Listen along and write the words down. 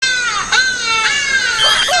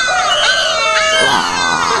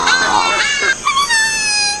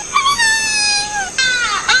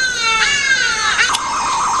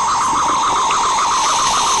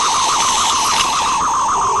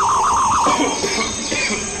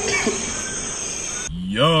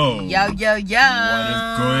Yo. Yo. What is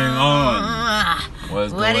going on?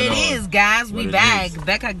 What it is, guys. We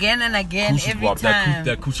back again and again every time.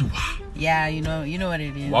 That Gucci wap. Yeah, you know what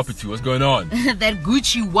it is. Wapity, what's going on? That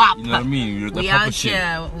Gucci wap. You know what I mean? We out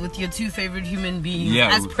here with your two favorite human beings,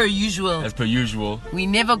 as per usual. We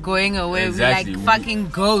never going away. Exactly. We like fucking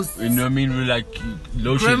ghosts. You know what I mean? We're like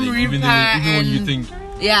low shedding, even when you think.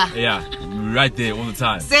 Yeah, right there all the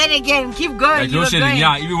time. Say it again. Keep going. Like low shedding,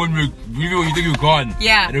 yeah. Even when you think you're gone.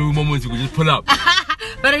 Yeah. At every moment we could just pull up.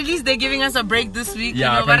 But at least they're giving us a break this week.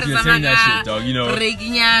 Yeah, you know, you're saying that shit, dog. You know.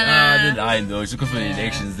 They're lying though. It's because of the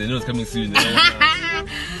elections. They know it's coming soon. I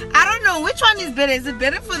don't know which one is better. Is it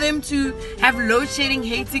better for them to have load shedding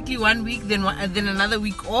hectically 1 week, then another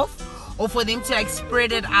week off, or for them to like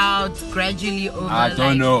spread it out gradually over? I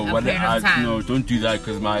don't know. No, don't do that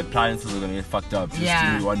because my appliances are gonna get fucked up. Just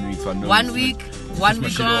give me 1 week. So I know 1 week. 1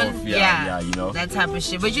 week on, yeah, you know that type of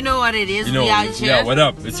shit. But you know what it is, you know, yeah. What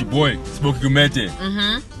up? It's your boy, Smokey Gumete.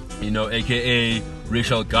 You know, aka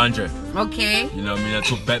Rachel Ganja. Okay. You know what I mean? I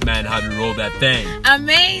took Batman how to roll that thing.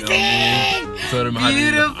 Amazing. You know what I mean? Taught him how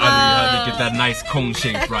to get that nice cone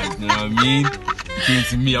shape right. You know what I mean? Came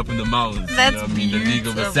to me up in the mountains. That's you know what I mean? The League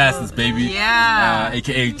of Assassins, baby. Yeah.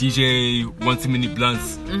 AKA DJ One Too Many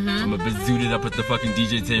Blunts. I'm a bit zooted up at the fucking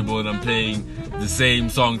DJ table and I'm playing the same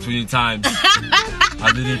song 20 times.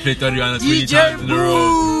 I didn't play 30 20 times in a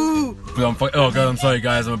row. But I'm sorry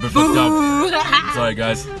guys, I'm a bit fucked up. Sorry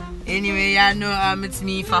guys. Anyway, it's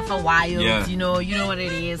me, Fafawilde. Yeah. You know what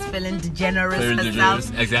it is. Feeling degenerate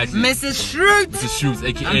myself. Exactly. Mrs. Shrews,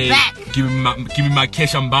 aka I'm back. Give me my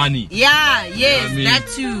cash Ambani. Yeah, yes, you know I mean? That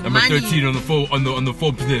too. Number 13 on the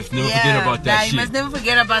Forbes list. Never forget about that shit. You must never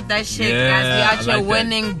forget about that shit, guys. We out here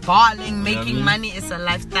winning, balling, making money. It's a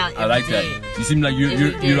lifestyle. I like that. You seem like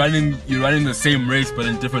you're running the same race but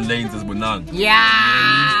in different lanes as Bonan.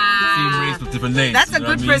 Yeah. Same race with different lanes. That's a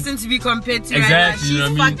good person to be compared to. Exactly. She's you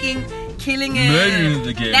know what I mean? Fucking killing it. Murdering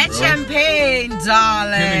the game, that bro. Champagne,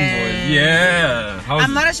 darling. Killing boy. Yeah.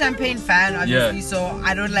 I'm not a champagne fan, obviously, so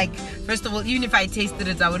I don't like. First of all, even if I tasted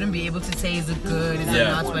it, I wouldn't be able to say is it good, is it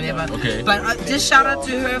not, whatever. Okay. But just shout out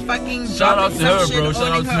to her, fucking. Shout out to her, bro.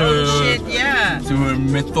 Shout out to her. Shit, yeah. To her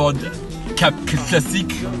method.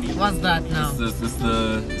 Classique. What's that now? It's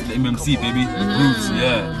the MMC, baby. Roots,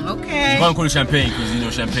 yeah. Okay. You can't call it champagne because you know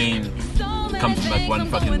champagne comes from like one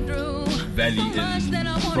fucking valley in France,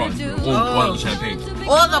 bro. All bottles of champagne.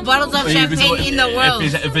 All the bottles of champagne in the world.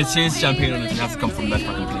 If it says champagne on it, it has to come from that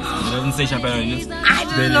fucking place. If it doesn't say champagne on it, I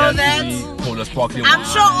didn't know that. Called a sparkling I'm wine.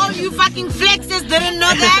 sure all you fucking flexes didn't know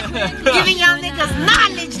that. Giving y'all niggas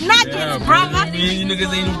knowledge, nuggets, brother. You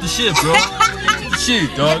niggas ain't with the shit, bro.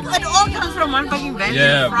 Shit, dog. It all comes from one fucking valley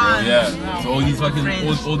in France. Bro, yeah. So all these fucking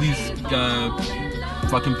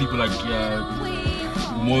fucking people like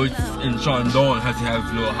Moit and Chandon have to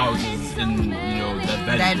have little houses in that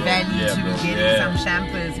valley. That valley to be getting some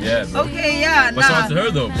champers. Yeah. Bro. Okay, yeah. But shout out to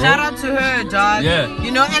her though, bro. Shout out to her, dog. Yeah.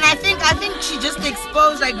 You know, and I think she just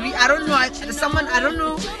exposed like I don't know. I don't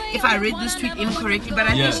know if I read this tweet incorrectly, but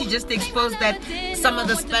I think she just exposed that some of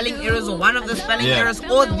the spelling errors or one of the spelling errors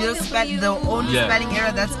or the only spelling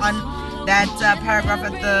error that's on that paragraph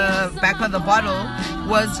at the back of the bottle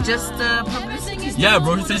was just publicity. Yeah,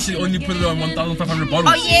 bro. She said she only put it on 1,500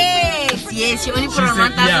 bottles. Oh yes, she only put it on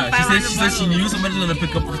 1,500 bottles. She said she knew somebody's gonna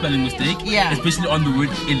pick up the spelling mistake. Yeah. Especially on the word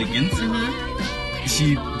elegant.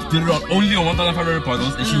 She did it only on 1,500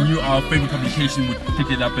 bottles, and she knew our favorite publication would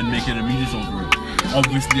pick it up and make it a media show for it.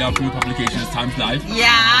 Obviously, our favorite publication is Times Live.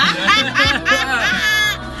 Yeah.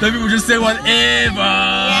 Some people just say whatever.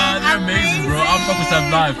 They're amazing, bro. I'm fucking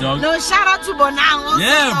Times Live, dog. No, shout out to Bonang also.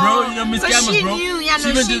 Yeah, bro. You know, Miss Cameras, bro. She knew.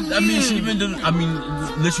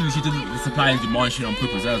 Literally, she did the supply and demand shit on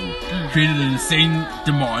purpose as well. Created an insane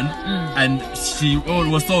demand, and it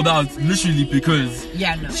was sold out literally because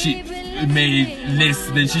she made less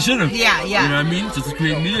than she should have. Yeah. You know what I mean? Just to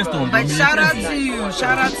create media storm. But shout out to you.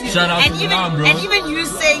 Shout out to Bonang, bro. And even you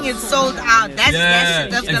saying it's sold out, that's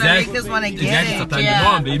gonna make us want to get it. Supply and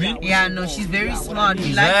demand, baby. Yeah, no, she's very smart. We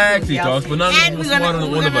exactly, like Bonang is smarter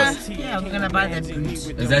than all of us. Yeah, we're gonna buy that brute.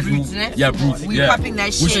 Exactly. Brute. We're popping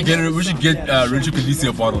that shit. We should get Rachel Kolisi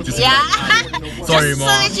a bottle. Just sorry, mom. So mom.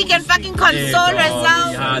 that she can fucking console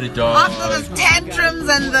herself after the tantrums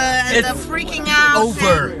and the freaking out.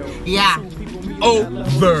 Over. Yeah.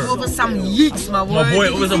 Over some yeeks, my boy. My boy,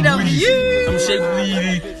 over some booties.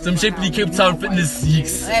 Some shapely Cape Town fitness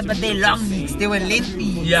yeeks. Yeah, but they're long yeeks. They were lengthy.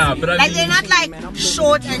 Yeah, but I mean, they're not like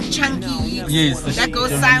short and chunky yeeks. Yes. That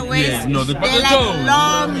goes sideways. Yes, no, they're like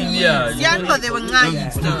long yeeks. Yeah, no, they were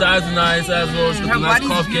nice. The thighs are nice as well. Her body's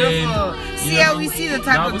nice beautiful. See how we see the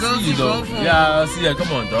type of girls you go for. Yeah, see ya.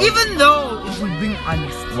 Come on, dog. Even though, if we're being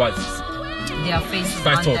honest, what? Their faces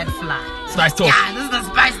aren't that fly. Spice talk. Yeah, this is the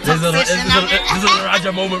spice talk session. This is a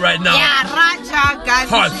Raja moment right now. Yeah, Raja,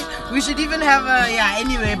 guys. We should even have a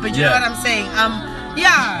anyway. But you know what I'm saying?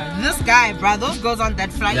 Yeah, this guy, bro. Those girls aren't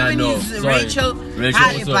that fly. Even his Rachel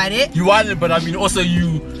also, you want it, but I mean, also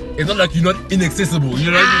you. It's not like you're not inaccessible.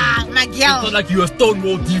 You know what I mean? My girl. It's not like you're a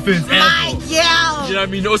stonewall defense. My girl. You know what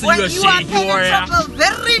I mean? Also, when you're a shaky warrior.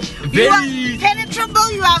 You are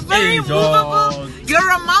penetrable. You are very movable. You're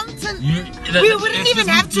a mountain. We wouldn't even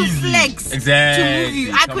have to flex to move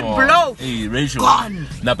you. I could blow. Hey, Rachel. Gone.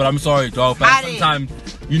 Nah, but I'm sorry, dog. But sometimes,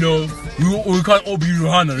 you know, we can't all be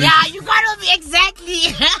Rihanna. Yeah, you can't all be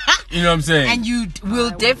exactly. You know what I'm saying? And you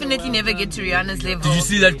will definitely never get to Rihanna's level. Did you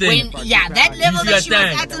see that thing? That level that she was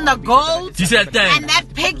at in the gold. Did you see that thing? And that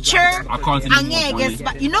picture. I can't see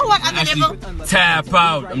but you know what other level? Tap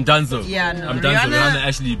out. I'm done so. Yeah, no. I'm done so. Rihanna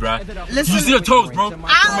actually, bruh. Listen, did you see her toes, bro? From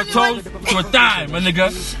her toes to her thigh, my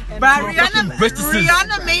nigga. Bruh,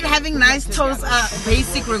 Rihanna made having nice toes a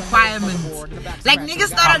basic requirement. Like niggas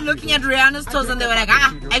started looking at Rihanna's toes and they were like,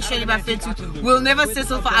 actually my fit too. We'll never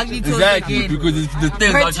settle for ugly toes again. Because the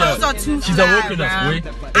things her toes are too she's awoken us, boy.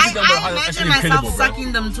 I imagine myself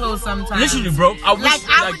sucking them toes sometimes. Literally, bro. I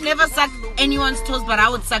would never suck anyone's toes, but I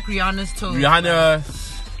would suck Rihanna's toes.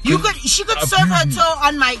 She could serve her toe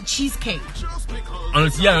on my cheesecake.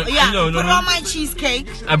 Honestly, put it on my cheesecake.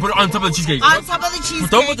 I put it on top of the cheesecake. On top of the cheesecake.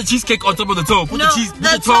 Don't put the cheesecake on top of the toe. Put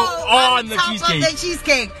the toe on the cheesecake. Of the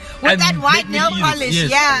cheesecake. With that white nail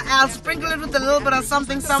polish, I'll sprinkle it with a little bit of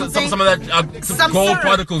something. Some of that some gold syrup.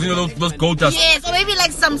 Particles, you know, those gold dust. Yes, or maybe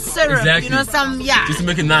like some syrup, exactly. You know, just to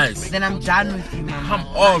make it nice. Then I'm done with you, man. Come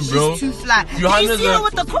on, bro. She's too flat. Did you see her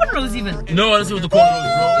with the cornrows even? No, I didn't see her with the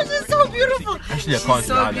cornrows, bro. She's so beautiful. Actually, I can't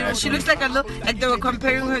see her. Beautiful. She looks like a little, like they were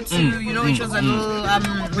comparing her to, you know, when she was a little,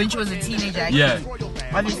 when she was a teenager. Yeah.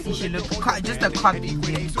 Obviously, she looked just a copy.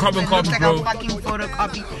 Carbon copy, like bro. A fucking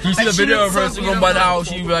photocopy. You see the video of her singing about how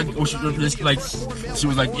she she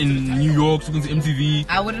was like in New York talking to MTV.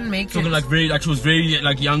 I wouldn't make it. Talking she was very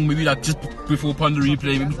young, maybe like just before upon the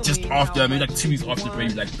replay, maybe just after, maybe like 2 weeks after,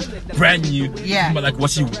 maybe like brand new. Yeah. But like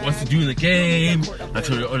what she wants to do in the game, like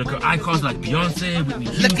her icons like Beyonce, Whitney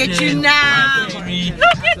Houston. Look at you now. Look at you.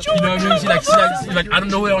 You know what I mean? She's like I don't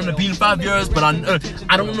know where I want to be in 5 years, but I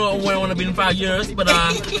don't know where I want to be in 5 years, but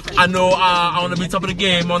I know I want to be top of the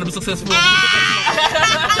game. I want to be successful.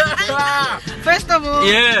 First of all,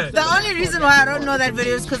 the only reason why I don't know that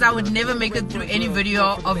video is because I would never make it through any video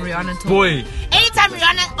of Rihanna talking. Boy, anytime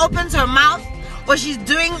Rihanna opens her mouth or she's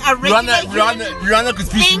doing a regular Rihanna could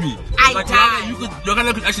speak to me. I die.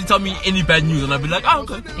 Rihanna could actually tell me any bad news and I'd be like, oh,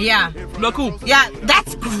 okay. Yeah. No, cool. Yeah,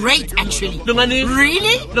 that's great actually.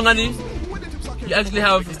 Really? You actually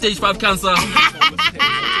have stage 5 cancer.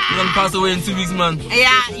 You're gonna pass away in 2 weeks, man.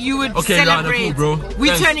 Yeah, you would celebrate. Cool, bro.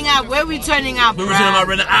 We're turning up. Where we turning up, bro? We're turning up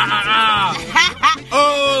right now.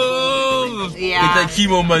 Oh! Yeah. Take that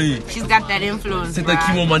chemo money. She's got that influence. Take that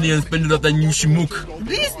chemo money and spend it on that new shimuk.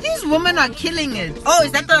 These women are killing it. Oh,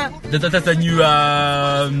 is that that's the new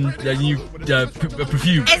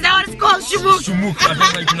perfume. Is that what it's called? Shimuk. Shimuk. I don't know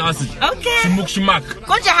how you pronounce it. Okay. Shimuk Shimak.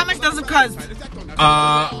 Konja, how much does it cost?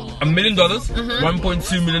 $1 million.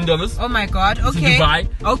 $1.2 million. Oh my god. Okay. It's in Dubai.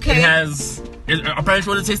 Okay. It has. Apparently,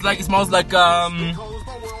 what it tastes like. It smells like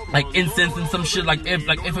incense and some shit, like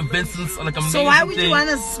effervescence, like amazing. So why would you want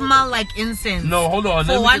to smell like incense? No, hold on.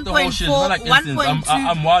 Let me get the whole shit. Not like incense.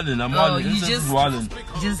 I'm wildin'. You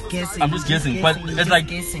just guessing. I'm just guessing. But it's like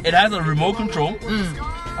guessing. It has a remote control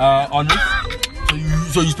on it.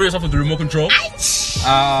 So you spray yourself with the remote control.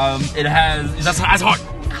 It has. That's hot.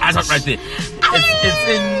 That's hot right there.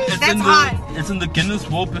 It's in the Guinness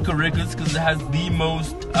World Book of Records because it has the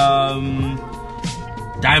most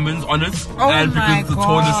diamonds on it, and because it's the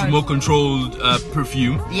tallest remote controlled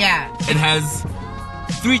perfume. Yeah. It has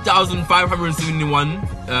 3,571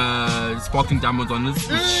 sparkling diamonds on it,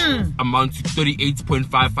 which amount to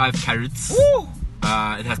 38.55 carats.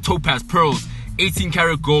 It has topaz, pearls, 18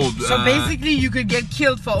 karat gold. So basically you could get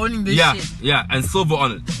killed for owning this shit. Yeah, and silver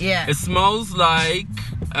on it. Yeah. It smells like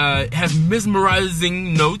it has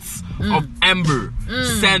mesmerizing notes of amber,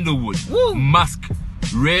 sandalwood, musk,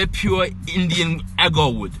 rare pure Indian agar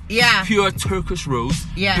wood, pure Turkish rose,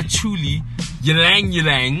 patchouli, ylang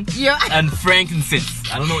ylang, and frankincense.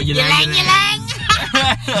 I don't know what ylang ylang.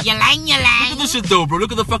 You lying. Look at this shit though, bro.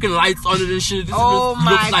 Look at the fucking lights on it and shit. This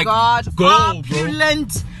my looks like god, gold,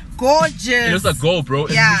 opulent, gorgeous. It looks like gold, bro.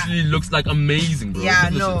 It literally looks like amazing, bro. Yeah,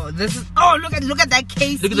 no, this is. Oh, look at that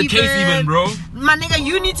case. Look at the case, even, bro. My nigga,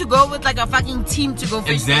 you need to go with like a fucking team to go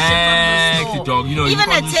fetch that shit from the store. Dog. You know, even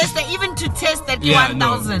a tester, even to test that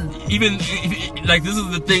 1000. Even like this is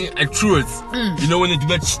the thing at Truett's. You know when they do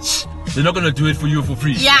that. They're not gonna do it for you for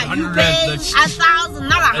free. Yeah, you pay 1,000,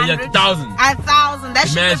 not 100. 1,000. 1,000. That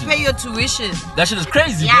should pay your tuition. That shit is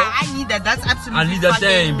crazy, bro. Yeah, I need that. That's absolutely. I need that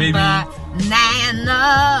thing, baby.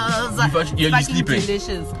 Bananas. You're sleeping.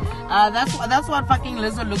 Delicious. That's what fucking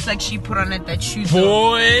Lizzo looks like. She put on it that shoe.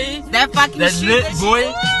 Boy, that fucking shoe. Boy,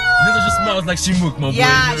 Lizzo just smells like Shimuk, my boy.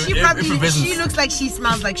 Yeah, she looks like she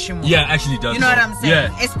smells like Shimuk. Yeah, actually does. You know what I'm saying?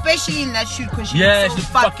 Yeah. Especially in that shoe because she looks so she's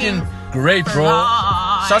fucking great, bro.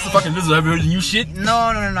 Shout out to fucking Lizzo. Have you heard the new shit? No,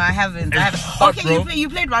 I haven't. Hot, okay, bro. you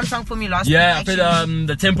played one song for me last week. Yeah, I played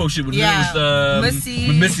the tempo shit with Missy.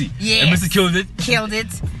 With Missy. Yeah. And Missy killed it.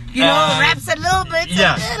 You know, raps a little bit.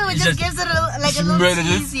 Yeah. It just gives it a little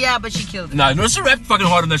tease. Yeah, but she killed it. Nah, no, she rapped fucking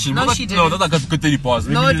hard on that shit. No, she didn't. No, that's like a good 30 pause.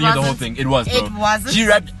 No, it wasn't. The whole thing. It was, bro. It wasn't. She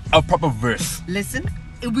rapped a proper verse. Listen,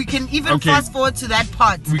 we can even fast forward to that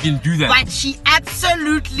part. We can do that. But she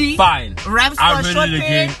absolutely fine raps for a short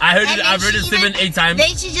period. I've heard it 7-8 times.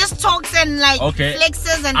 Then she just talks and like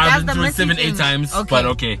flexes and does the Missy 7-8 times. Okay. But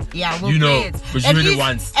okay. Yeah, we'll play it. But you heard it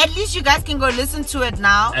once. At least you guys can go listen to it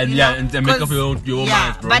now. And and make up your own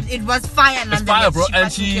minds, bro. But it was fire. It's fire, bro.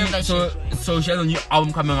 And she has a new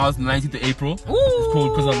album coming out on the 19th of April. Ooh. It's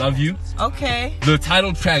called "Cause I Love You." Okay. The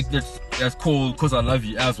title track that's called "Cause I Love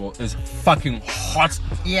You" as well is fucking hot.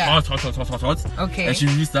 Yeah. Hot. Okay. And she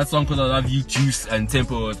released that song "Cause I Love You," Juice and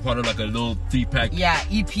Tempo as part of like a little 3-pack. Yeah,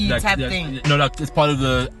 EP type thing. No, like it's part of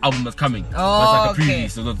the album that's coming. Oh, it's like a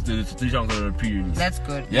pre-release. So the 3 songs are a pre-release. That's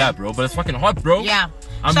good. Yeah, bro. But it's fucking hot, bro. Yeah.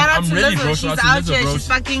 I'm ready, bro. She's out here. She's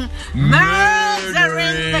fucking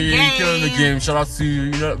murdering the game. Killing the game. Shout out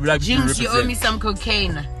to like Jinx, you owe me some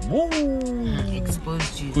cocaine. Woo.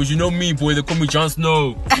 Exposed you. Cause you know me, boy. They call me Jon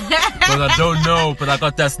Snow. Cause I don't know, but I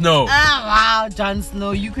got that snow. Oh wow, Jon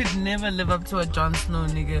Snow. You could never live up to a Jon Snow,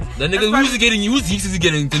 nigga. That nigga, who's he getting? Who's he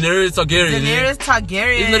getting? Daenerys Targaryen. Daenerys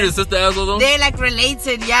Targaryen. Isn't that his sister as well, though? They're like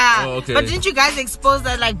related, yeah. Oh, okay. But didn't you guys expose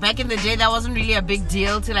that like back in the day that wasn't really a big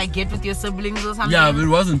deal to like get with your siblings or something? Yeah, but it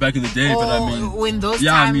wasn't back in the day. But I mean, in those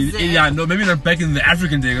times. Yeah, no, maybe not back in the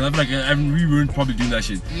African day. Cause I mean, we weren't probably doing that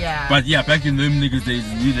shit. Yeah. But yeah, back in them niggas days,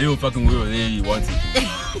 they were fucking weird. They wanted.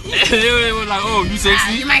 They were like, oh, you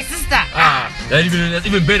sexy? You're my sister. That's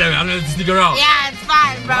even better. I'm gonna sneak around. Yeah, it's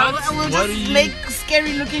fine, bro. We'll just make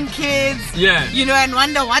scary looking kids. Yeah. You know, and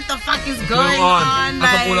wonder what the fuck is going on.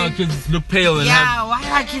 How come all our kids look pale and why do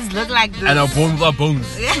our kids look like this? And our bones with our bones.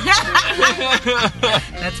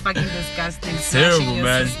 That's fucking disgusting. Terrible,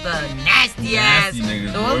 man. Nasty ass.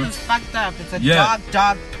 Niggas, the world is fucked up. It's a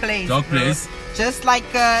dark place. Dark place. Just like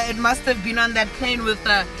it must have been on that plane with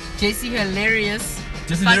JC Hilarious.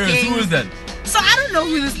 JC Hilarious, who is that? So I don't know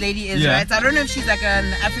who this lady is, right? So I don't know if she's like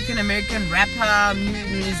an African American rapper,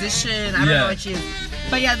 musician. I don't know what she is.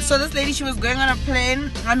 But yeah, so this lady, she was going on a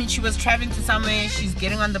plane. I mean, she was traveling to somewhere. She's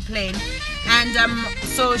getting on the plane. And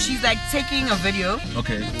so she's like taking a video.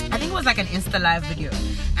 Okay. I think it was like an Insta Live video.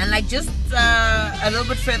 And like just a little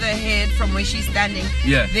bit further ahead from where she's standing,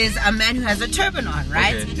 there's a man who has a turban on,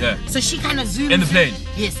 right? Okay, yeah. So she kind of zooms in the plane.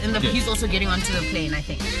 Yes, he's also getting onto the plane, I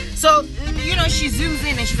think. So, you know, she zooms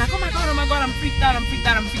in and she's like, oh my god, I'm freaked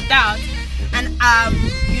out. And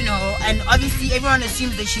you know, and obviously everyone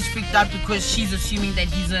assumes that she's freaked out because she's assuming that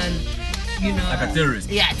he's like a terrorist.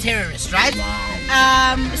 Yeah, terrorist, right?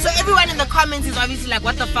 Wow. So everyone in the comments is obviously like,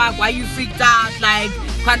 what the fuck? Why are you freaked out? Like,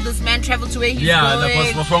 can't this man travel to where he's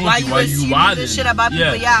going? What's wrong with you? Why are you wild? This shit about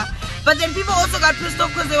people, But then people also got pissed off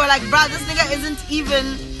because they were like, bruh, this nigga isn't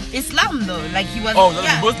even Islam though. Like he was. Oh,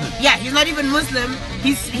 that's Muslim. Yeah, he's not even Muslim.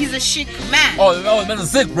 He's a Sikh man. Oh, that's a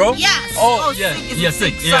Sikh, bro. Yeah.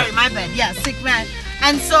 Sikh. Sorry, my bad. Yeah, Sikh man.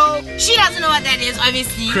 And so she doesn't know what that is,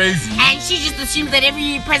 obviously. Crazy. And she just assumes that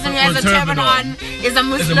every person who has a turban on is a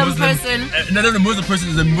Muslim person. Not a Muslim person,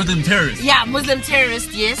 is a Muslim terrorist. Yeah, Muslim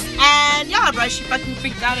terrorist, yes. And yeah, bro, she fucking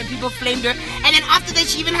freaked out and people flamed her. And then after that,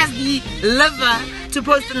 she even has the liver to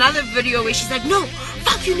post another video where she's like, no,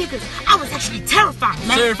 fuck you niggas. I was actually terrified,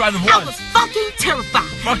 man. Terrified of what? I was fucking terrified.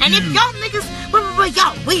 Fuck and you. if y'all niggas,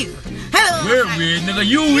 y'all weird. We're weird, nigga.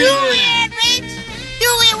 You weird. You weird, bitch. You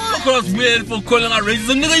weird. Of course, weird for calling out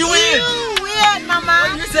racism, nigga. You weird. You weird, mama.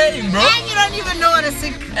 What are you saying, bro? And you don't even know what a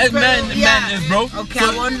Sikh man is, bro. Okay, so,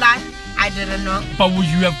 I won't lie. I didn't know. But would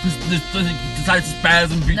you have decided to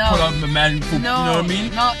spaz and pull out my man? You know what I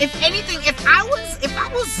mean? No. If anything, if I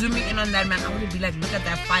was zooming in on that man, I would be like, look at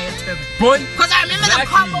that fire turban. Boy, because I remember the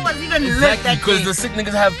combo was even lit that because day. the sick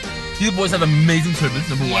niggas have. These boys have amazing turbans,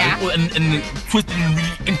 number one, and twisted in really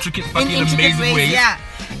intricate, fucking amazing ways. Yeah.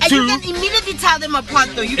 And you can immediately tell them apart,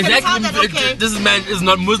 though. You can tell that, okay, this man is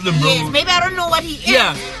not Muslim, bro. Yes, maybe I don't know what he is.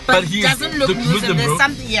 Yeah, but he doesn't look Muslim. There's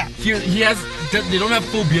something, He has. They don't have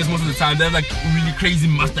full beards most of the time. They have like really crazy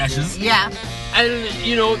mustaches. Yeah. And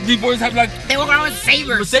you know, these boys have like they walk around with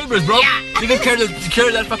sabers. With sabers, bro. Yeah. They can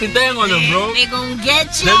carry that fucking thing on them, bro. They gonna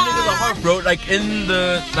get you. Them niggas are hard, bro. Like in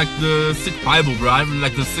the Sikh Bible, bro. I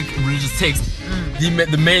like the Sikh religious text.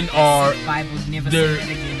 The men are. Bible's never said it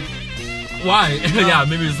again. Why? No. Yeah,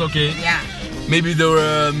 maybe it's okay. Yeah. Maybe they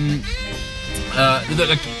were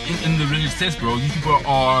like in the religious text, bro. These people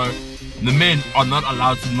are the men are not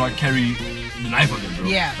allowed to not carry the knife on them, bro.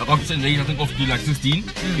 Yeah. Like after certain age, I think up to like 16,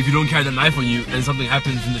 if you don't carry the knife on you and something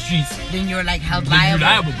happens in the streets, then you're like held liable. You're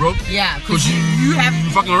liable, bro. Yeah, because you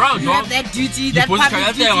fucking around, you dog. have that duty, that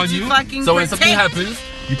public duty on you. So when something happens,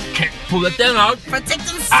 you can't pull that thing out. Protect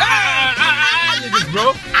them, niggas,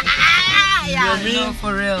 bro. You know what I mean? No,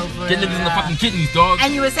 for real. Get niggas in the fucking kidneys, dog.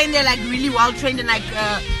 And you were saying they're like really well trained in like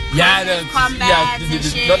combat and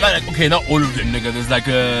shit. Not like, okay, not all of them, nigga. There's like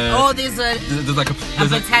there's like a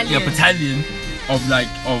battalion. A battalion of like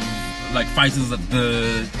fighters that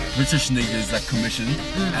the British niggas like commission,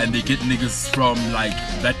 and they get niggas from like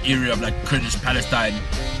that area of like Kurdish Palestine,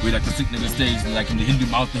 where like the Sikh niggas stays, like in the Hindu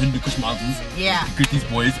Kush mountains. Yeah. You get these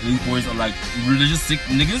boys, and these boys are like religious Sikh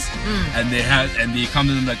niggas, and they come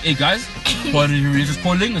to them like, hey guys, part of your religious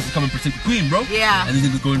calling is to come and protect the queen, bro. Yeah. And these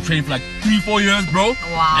niggas go and train for like 3-4 years, bro.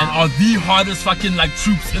 Wow. And are the hardest fucking like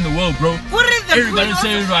troops in the world, bro. What is the Everybody's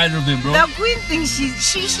terrified of them, bro. The queen thinks she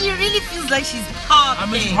really feels like she's hard. I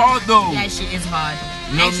mean, she's hard though. Yeah, she is hard.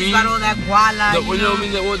 You know and she's got all that guala. You know what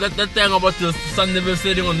I mean? That thing about the sun never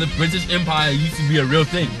setting on the British Empire used to be a real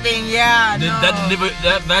thing. That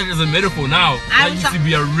is a metaphor now. That used to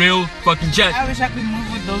be a real fucking jet. I wish I could move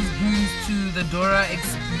with those goons to the Dora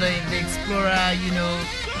the Explorer, you know,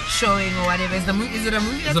 showing or whatever. Is it a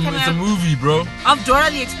movie? It's a movie, bro. Of Dora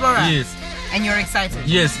the Explorer. Yes. And you're excited?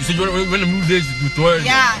 Yes. So you want to move this with Dora?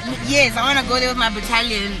 Yeah. Yes. I want to go there with my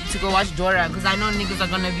battalion to go watch Dora because I know niggas are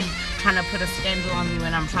gonna be trying to put a scandal on me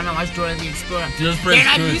when I'm trying to watch Dora the Explorer.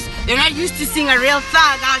 They're not used to seeing a real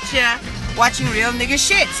thug out here watching real nigga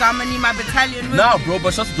shit. So I'm gonna need my battalion with me. Bro,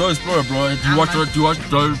 but just Dora the Explorer, bro. Do you watch Dora the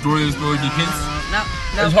Explorer with your kids? No.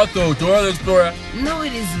 It's hot though. Dora the Explorer. No,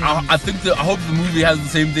 it isn't. I hope the movie has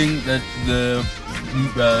the same thing that the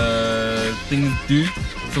things do.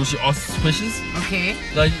 So she asks questions. Okay.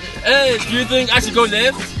 Like, hey, do you think I should go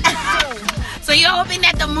left? So you're hoping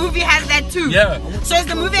that the movie has that too? Yeah. So is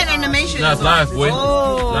the movie an animation? No, it's live, boy.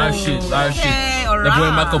 Live shit. Alright. That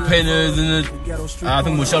boy Michael Pena's in it. I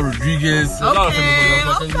think Michelle Rodriguez. A lot of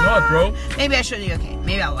people. It's hard, bro. Maybe I should. Okay.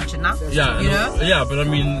 Maybe I'll watch it now. Yeah. You know? Yeah, but I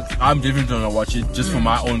mean, I'm definitely gonna watch it just for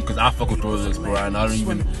my own, because I fuck with Dora the Explorer, and I don't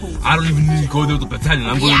even need to go there with the battalion.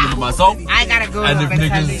 I'm going there for myself. I gotta go. And if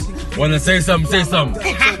niggas wanna say something, say something.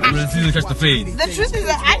 I'm gonna see them catch the fade. The truth is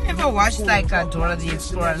that I never watched like Dora the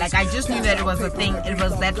Explorer. Like I just knew that it was a thing. It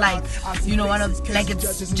was that like, you know, one of like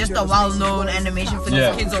it's just a well-known animation for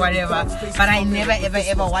these kids or whatever. But I never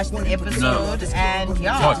ever watched an episode. And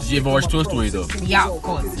yeah. Did you ever watch Toy Story though? Yeah, of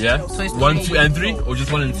course. Yeah. 1, 2, and 3, or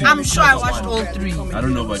just 1 and 2? I'm sure I watched all 3. I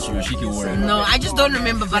don't know about you, Shiki Warrior. No, I just don't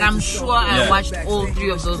remember, but I'm sure I watched all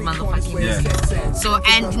 3 of those motherfucking movies. So,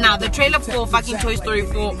 and now the trailer for fucking Toy Story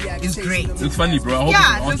 4 is great. Looks funny, bro.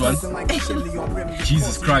 I hope it's the last one.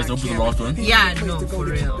 Jesus Christ, I hope it's the last one. Yeah, no, for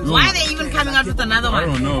real. Why are they even coming out with another one? I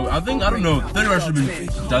don't know. I don't know. Third one should have been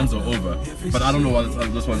done so over. But I don't know why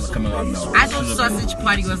this one's coming out now. I thought Sausage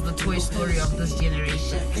Party was the Toy Story of this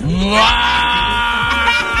generation. Wow!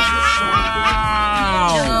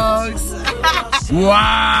 Jokes.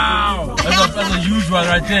 Wow! That's a huge one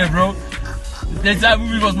right there, bro. That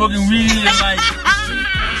movie was smoking weed and like...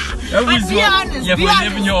 But be honest, for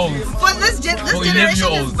 11-year-olds. For this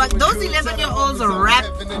generation, but those 11-year-olds rap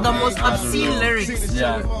the most obscene lyrics.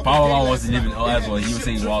 Yeah, Power was 11 as well. He was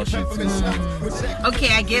saying wild shit too.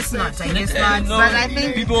 Okay, I guess not. But I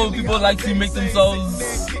think people like to make themselves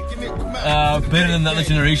better than the other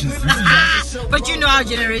generations. But you know our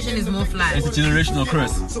generation is more fly. It's a generational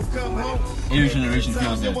curse. Every generation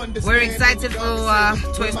feels that. We're excited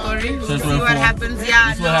for Toy Story. Toy Story See what 4. happens. Yeah,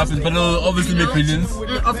 That's what happens. But it'll obviously make millions.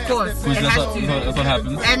 Of course, it has to. That's what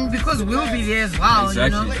happens. And because we'll be there as well,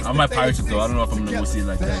 Exactly. you know. I might pirate it though. I don't know if I'm gonna go see it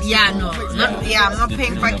like that. Yeah, no. I'm not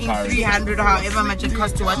paying fucking 300 or however much it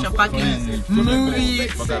costs to watch a fucking movie.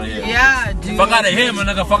 Fuck out of here. Yeah, dude. Fuck out of here, my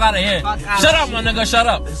nigga. Fuck out of here. Shut up, my nigga. Shut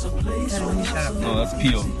up. Shut up. No, that's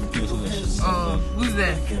Pio. Pio Solution. Oh, who's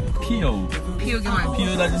that? Pio. Pio, come on.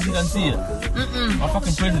 Pio, like you can see it. My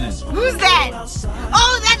fucking president. Who's that?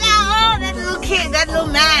 Oh, that little kid, that little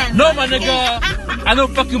man. No, my nigga. I know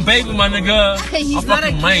fucking baby, my nigga. He's not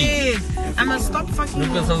a kid. I'm gonna stop fucking. Look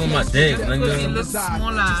at something on my dick, Because he nigga. looks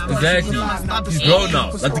smaller. Exactly. He's grown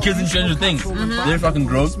now. Like the kids in Stranger Things. They're fucking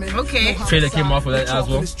grown. Okay. Trailer came out for that as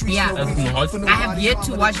well. Yeah. That's fucking hot. I have yet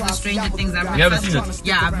to watch the Stranger Things. I've heard You haven't seen it?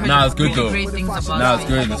 Yeah, I've heard Nah, it's good really though. great things about Nah, it. it's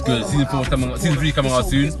good. It's good. Season 3 coming out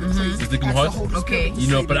soon. It's looking hot. Okay. You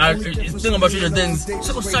know, but the thing about Stranger Things.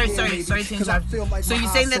 So, sorry to interrupt. So you're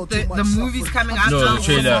saying that the movie's coming out? No, now? the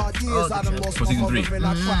trailer. Oh, the trailer. For season 3.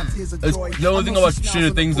 The only thing about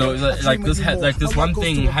Stranger Things though is that, like this one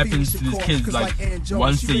thing happens to these kids like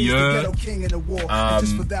once a year, like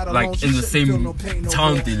in the same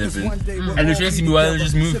town they live in, and they're chasing me while they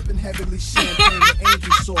just move.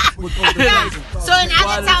 So in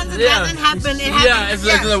other towns it doesn't happen. It happens. Yeah, it's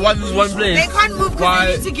like one place. They can't move because Why?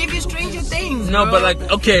 they need to give you Stranger Things. No, bro. but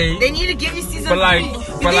like okay. They need to give you season But like- 3. but You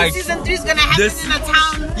think like, season 3 is gonna happen this- in a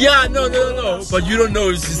town? Yeah, no. But you don't know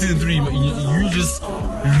it's season 3. You just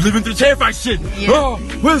living through terrified shit. Yeah. Oh,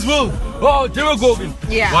 where's Will? Oh, Jerry Gogan.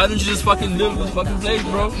 Yeah. Why don't you just fucking live this fucking place,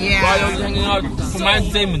 bro? Yeah. Why are you hanging out for my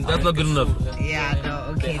entertainment? That's not good enough. Yeah,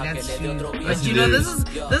 no, okay, that's true. But That's you know, this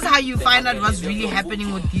hilarious. is how you find out what's really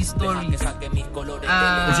happening with these stories.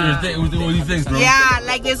 That's your thing with all these things, bro. Yeah,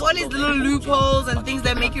 like there's all these little loopholes and things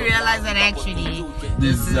that make you realize that actually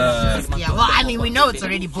this is just, yeah. Well, I mean, we know it's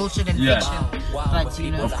already bullshit and Yeah. fiction, but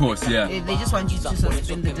you know, Of course, yeah. they just want you to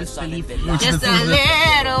suspend the disbelief Which just is a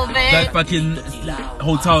little That bit. fucking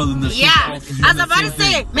hotel in the Yeah, I was about to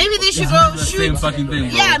say maybe they should go the shoot. same fucking thing,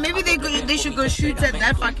 bro. Yeah, maybe they should go shoot at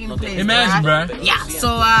that fucking place. Imagine, bruh. bruh. Yeah,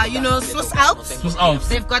 so you know, Swiss Alps. Swiss Alps.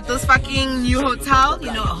 They've got this fucking new hotel.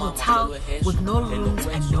 You know, a hotel with no rooms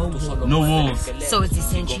and no walls. No walls. So it's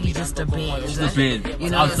essentially just a bed. Just a bed. You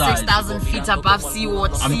It's know, outside. 6,000 feet above sea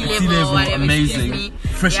level, sea level, whatever. amazing. Excuse me.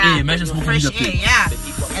 Fresh air, imagine smoking fresh weed up air, there. yeah.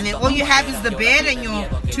 And then all you have is the bed and your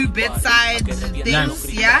 2 bedside things,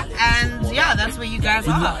 Nice. yeah. And yeah, that's where you guys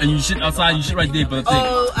are. And you shit outside, you shit right there, but that's it.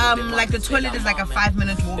 Oh, like the toilet is like a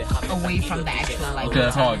 5-minute walk away from the actual like Okay,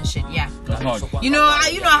 that's hotel hard. and shit. Yeah. That's hard. You know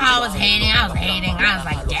how I was hating. I was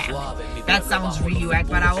like, damn, that sounds really whack.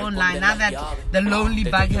 But I won't lie. Now that the lonely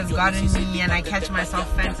bug has gotten me, and I catch myself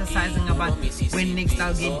fantasizing about when next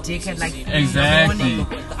I'll get dick at like 3 Exactly. in the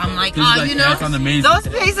morning, I'm like, Things oh, like you that know, sound amazing. those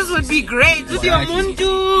places would be great with your Exactly.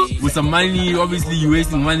 muntu. With some money, obviously you're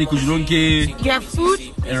wasting money because you don't care. You have food,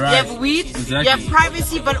 Right. you have weed, Exactly. you have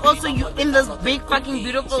privacy, but also you in this big fucking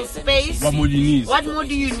beautiful space. What more do you need? What more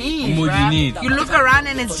do you need? What more do you bruh? need? You look around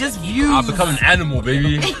and it's just views. I'll become an animal,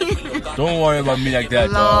 baby. Don't worry about me like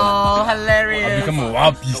that, dog. Lol, I'll hilarious. become a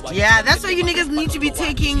wild beast. Yeah, that's why you niggas need to be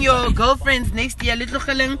taking your girlfriends next year. Little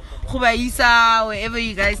Khaleng, Khubaisa, wherever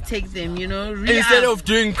you guys take them, you know. Really Instead of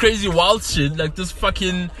doing crazy wild shit like this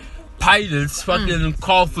fucking pilot's fucking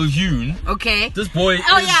Carl Fulhune, okay. this boy is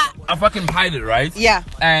a fucking pilot, right? Yeah.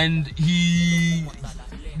 And he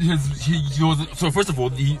was, so first of all,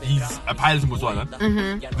 he's a pilot in Botswana.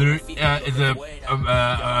 There is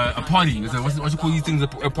a party. There's a, what you call these things? A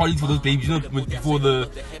party for those babies, you know, before the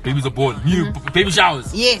babies are born. Baby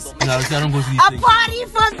showers. Yes. No, I don't go to these A things. party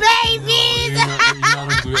for babies.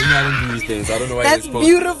 I don't do these things. I don't know why That's you're supposed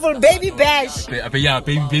beautiful, baby bash. But yeah,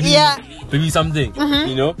 baby, Yeah. baby something,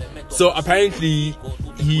 you know. So apparently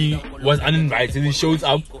he was uninvited. He shows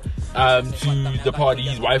up to the party.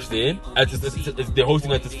 His wife's there. They're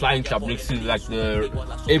hosting like this flying club next to like the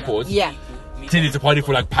airport. Yeah. Saying it's a party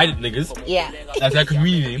for like pilot niggas. Yeah. That's their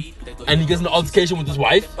community. And he gets an altercation with his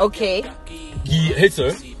wife. Okay. He hits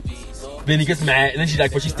her. Then he gets mad, and then she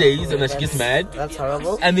stays, and then she gets mad. That's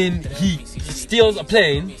horrible. And then he steals a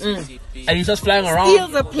plane. And he starts flying around.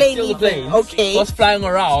 Steals a plane. Steals a plane. Okay. Starts flying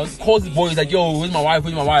around. Calls his boys like, "Yo, where's my wife?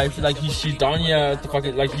 Where's my wife?" She's like, "She's down here to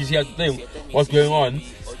fucking like he's here to thing. What's going on?"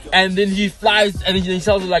 And then he flies, and then he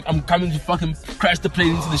tells her like, "I'm coming to fucking crash the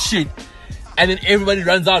plane into the shit." And then everybody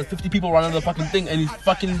runs out. 50 people run out of the fucking thing, and he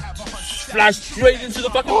fucking flies straight into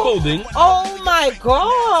the fucking building. Oh my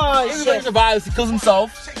gosh. Everybody survives. He kills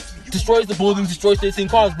himself. destroys the buildings, destroys the same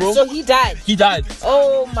cars, bro. So he died. He died.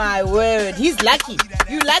 Oh my word. He's lucky.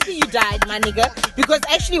 You lucky you died, my nigga. Because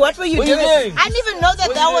actually, what were you doing? I didn't even know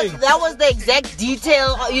that was the exact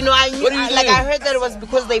detail. You know, I heard that it was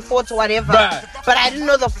because they fought or whatever. Bruh. But I didn't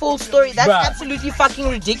know the full story. That's absolutely fucking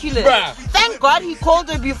ridiculous. Bruh. Thank God he called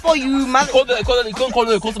her before you mother. He couldn't call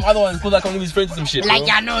her. He called some other one. He called like one of his friends or some shit. Like,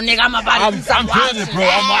 yeah, no, nigga, I'm about to do some I'm doing it, bro.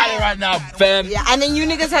 I'm at it right now, fam. Yeah, and then you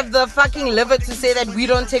niggas have the fucking liver to say that we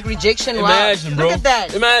don't take rejection. Imagine, bro. Look at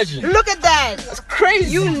that. Imagine. Look at that. That's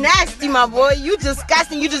crazy. You nasty, my boy. You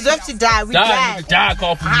disgusting. You deserve to die. We glad. Die,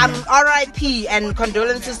 call for you. I'm R.I.P. and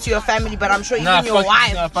condolences to your family, but I'm sure even your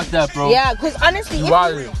wife. Nah, fuck that, bro. Yeah, because honestly,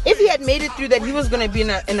 if he had made it through that, he was gonna be in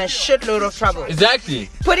a shitload of trouble. Exactly.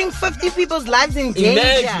 Putting 50 people's lives in danger.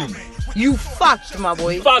 Imagine. You fucked, my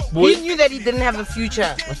boy. Fuck, boy. He knew that he didn't have a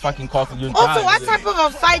future. Let's fucking call for you. Also, what type of a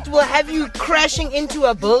fight will have you crashing into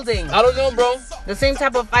a building? I don't know, bro. The same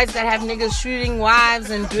type of fights that have niggas shooting wives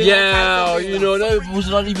and doing yeah, you know, that was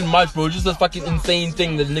not even much, bro. Just a fucking insane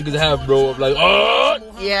thing that niggas have, bro. Of like, oh,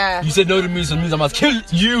 yeah. You said no to me, so it means I must kill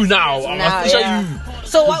you now. I must kill you.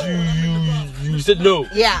 So what? You said no.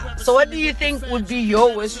 Yeah. So what do you think would be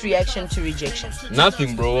your worst reaction to rejection?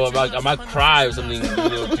 Nothing, bro. I might cry or something. You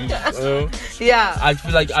know, dude, yeah. I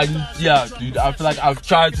feel like dude. I feel like I've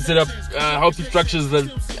tried to set up healthy structures that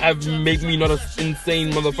have made me not an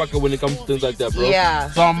insane motherfucker when it comes to things like that, bro. Yeah.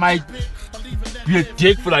 So I might be a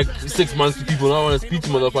dick for like 6 months to people. I don't want to speak to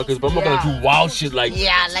motherfuckers, but I'm not gonna do wild shit like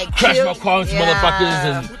crash my car into motherfuckers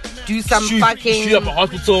and do some shoot up a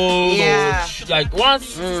hospital or like what?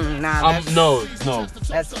 No.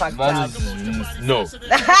 That's fucked up. No.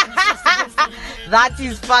 That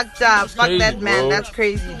is fucked up. Fuck crazy, that, man. Bro. That's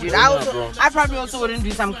crazy, dude. I probably also wouldn't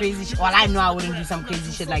do some crazy shit. Well, I know I wouldn't do some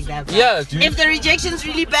crazy shit like that. Yeah, dude. If the rejection's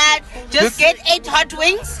really bad, just get 8 hot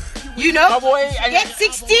wings. You know, get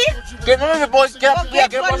 60. Get none of the boys. Get up 16.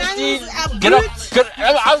 Get up.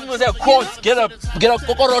 I was gonna say a quote. Get a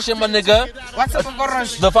kokoroshe, my nigga. What's a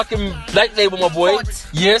kokoroshe? The fucking black label, my boy. Quote.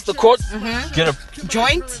 Yes, the quote. Get a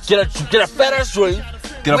joint. Get a fat ass joint.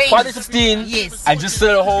 Get a party 16. Yes. And just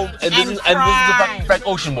sit at home and this is the fucking Frank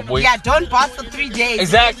Ocean, my boy. Yeah, don't bath for 3 days.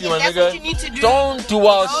 Exactly, my nigga. That's what you need to do. Don't do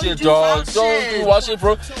wild shit, dog. Don't do wild shit,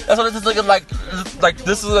 bro. That's what it's like.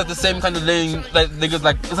 This is like the same kind of thing. Like niggas,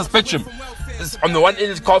 like it's a spectrum. On the one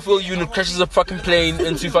end is Carfield unit crashes a fucking plane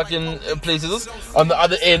into fucking places. On the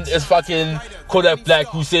other end is fucking Kodak Black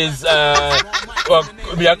who says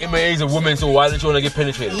Young MA is a woman, so why don't you want to get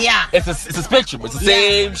penetrated? Yeah. It's a spectrum. It's the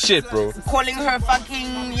same shit, bro. Calling her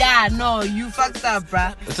fucking you fucked up,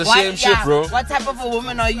 bruh. It's the same shit, bro. What type of a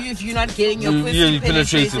woman are you if you're not getting your pussy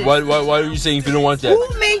penetrated? Why are you saying if you don't want that?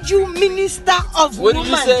 Who made you minister of women? What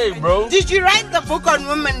did you say, bro? Did you write the book on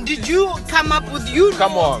women? Did you come up with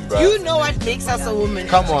Come on, bro. You know what makes us a woman.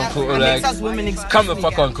 Come on, Kodak. Makes us women. Come the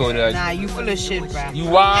fuck on, Kodak. Nah, you full of shit, bruh.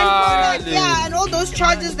 You are. And all those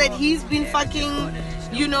charges that he's been fucking,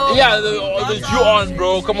 you know. Yeah, you on,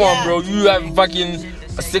 bro. Come on, bro. You have fucking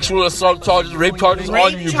sexual assault charges, rape charges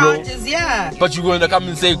on you, bro. But you're going to come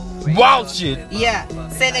and say wild shit. Yeah.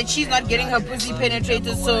 Say that she's not getting her pussy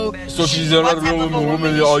penetrated, so she's not a real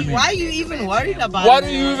woman. Why are you even worried about What are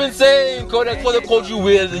you even saying? Kodak called you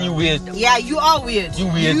weird and you weird. Yeah, you are weird. You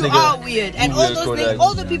weird, nigga. You are weird. And all those Kodak. things,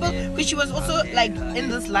 all the people, because she was also, like, in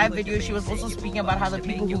this live video, she was also speaking about how the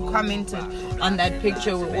people who commented on that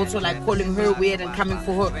picture were also, like, calling her weird and coming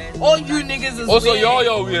for her. All you niggas is also, weird.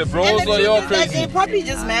 you're weird, bro. Also, you're crazy. They're probably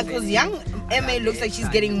just mad because young MA looks like she's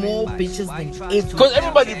getting more bitches than everybody. Because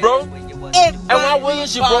everybody, bro. And why wouldn't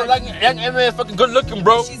she, bro? Like, young MA is fucking good looking,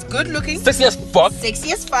 bro. She's good looking. Sexy as fuck.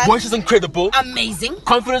 Sexy as fuck. Voice is incredible. Amazing.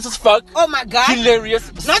 Confidence as fuck. Oh my god.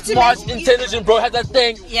 Hilarious. Not smart, intelligent, bro. Has that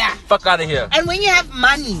thing. Yeah. Fuck out of here. And when you have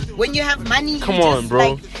money, come on, bro.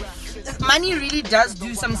 Like, money really does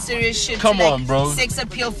do some serious shit. Come on, bro. Sex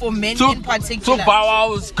appeal for men in particular. Took Bow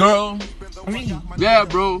Wow's girl. Really? Yeah,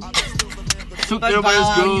 bro. Took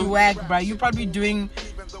everybody's girl. You whack, bro. You probably doing.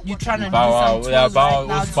 You trying to Bow do some Wow,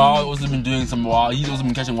 Bow Wow also been doing some wild. He's also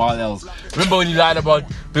been catching wild L's. Remember when he lied about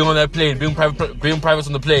being on that plane, being private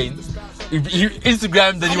on the plane? He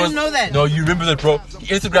Instagrammed that he was. I didn't know that. No, you remember that, bro? He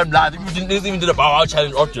Instagrammed live. He didn't even do the Bow Wow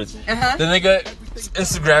challenge afterwards. The nigga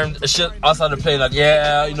Instagrammed a shit outside the plane, like,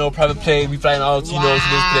 yeah, you know, private plane, we flying out, you know, to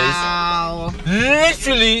this place.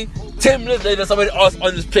 Literally 10 minutes later, somebody else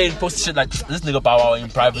on this plane posted shit like, this nigga Bow Wow in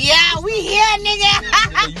private. Yeah, we here,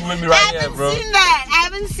 nigga. You with me right here, bro. I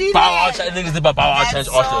haven't seen Bow that. Wow, niggas did Bow Wow change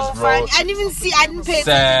artists, bro. Funny. I didn't pay attention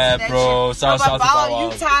Sad, to that bro. shit. Shout But out to Bow Bow Wow,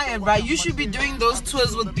 Wow. you tired, bro. You should be doing those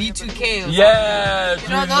tours with B2K. Yeah, You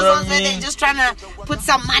know, those ones where they're just trying to put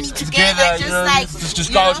some money together.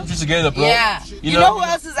 Just gouge them together, bro. Yeah. You know know who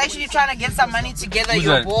else is actually trying to get some money together? Who's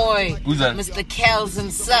Your that? boy. Who's that? Mr. Kells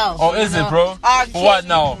himself. Oh, is it, bro? For what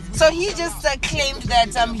now? So he just claimed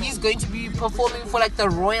that he's going to be performing for like the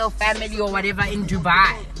royal family or whatever in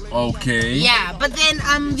Dubai. Okay. Yeah, but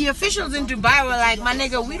then the officials in Dubai were like, my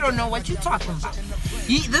nigga, we don't know what you're talking about.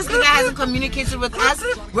 This nigga hasn't communicated with us.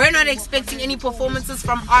 We're not expecting any performances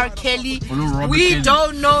from R. Kelly. We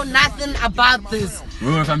don't know nothing about this.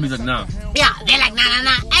 Royal family's like, nah. Yeah, they're like, nah.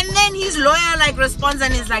 And then his lawyer like responds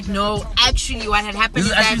and is like, no, actually what had happened This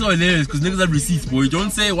is actually so hilarious because niggas have receipts, boy. Don't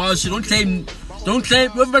say wild shit. Don't claim,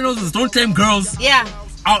 everybody knows this. Don't claim girls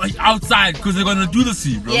outside because they're gonna do this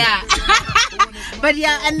to you, bro. Yeah. But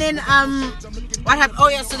yeah, and then what happened? Oh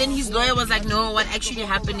yeah, so then his lawyer was like, no, what actually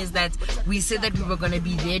happened is that we said that we were gonna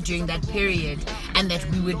be there during that period and that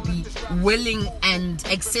we would be willing and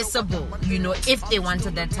accessible, you know, if they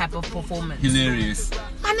wanted that type of performance. Hilarious.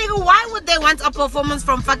 My nigga, why would they want a performance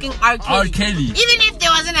from fucking R. Kelly? R. Kelly. Even if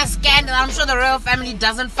there wasn't a scandal, I'm sure the royal family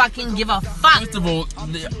doesn't fucking give a fuck. First of all,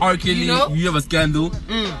 R. Kelly, You know? you have a scandal.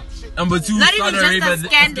 Number two, not even just a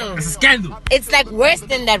scandal. It's a scandal. It's like worse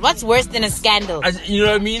than that. What's worse than a scandal? You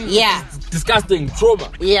know what I mean? Yeah. It's disgusting. Trauma.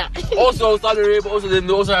 Yeah. Also, Saudi Arabia,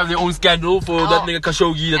 they also have their own scandal for that nigga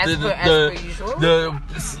Khashoggi.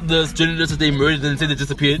 The journalists that they murdered and said they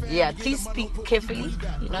disappeared. Yeah, please speak carefully.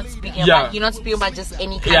 You're not speaking about just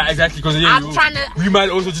any country. Yeah, exactly. Because we might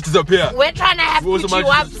also just disappear. We're trying to have put you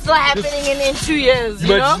up still happening in 2 years,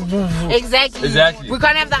 you know? Exactly. We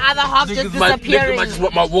can't have the other half just disappearing. Might just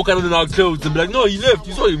walk out in our clothes and be like, no, he left.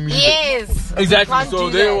 You saw him. Yes. Exactly. So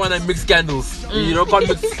they don't want to mix scandals. You know, can't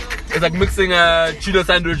mix. It's like mixing tuna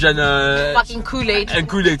sandwich and fucking Kool-Aid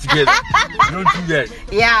together. You don't do that.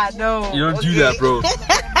 Yeah, no. You don't do that, bro.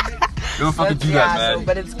 You don't fucking do that, man. No,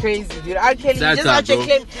 but it's crazy, dude. R. Kelly just actually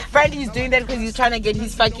claimed. Apparently, he's doing that because he's trying to get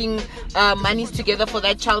his fucking monies together for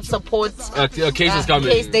that child support case is coming.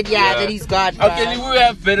 Case that he's got. Okay, we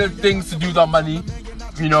have better things to do with our money.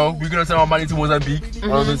 You know, we're gonna send our money to Mozambique. Or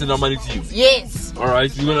we're gonna send our money to you. Yes.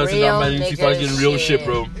 Alright, we're gonna send our money to fucking real shit,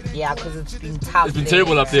 bro. Yeah, because it's been tough. It's been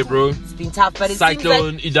terrible up there, bro. It's been tough, but it's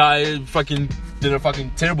Cyclone, Idai, fucking did a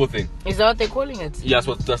fucking terrible thing. Is that what they're calling it? Yeah,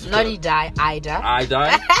 that's not Idai, Ida.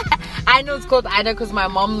 Ida? I know it's called Ida because my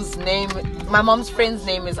mom's friend's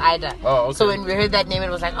name is Ida. Oh, okay. So when we heard that name,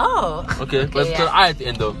 it was like, oh. Okay, but it's got I at the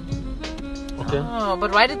end though. Okay. Oh,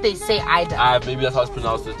 but why did they say Ida? Maybe that's how it's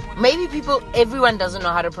pronounced. Maybe everyone doesn't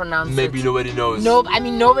know how to pronounce it. Maybe nobody knows. No, I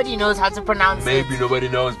mean nobody knows how to pronounce it. Maybe nobody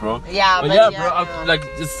knows, bro. Yeah, but yeah, bro. I'm, like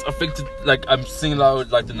it's affected. Like I'm seeing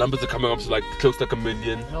loud. Like the numbers are coming up to like close to like 1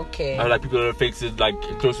 million. Okay. And like people are affected. Like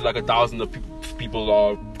close to like 1,000 of people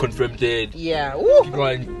are confirmed dead. Yeah. Ooh. People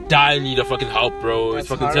are in dire need of fucking help, bro. That's it's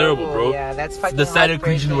fucking horrible. terrible, bro. Yeah, that's fucking. The SADC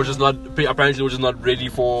region was just not apparently was just not ready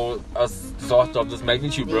for a disaster of this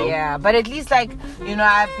magnitude, bro. Yeah, but at least like you know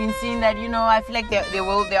I've been seeing that I feel like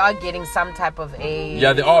they are getting some type of aid.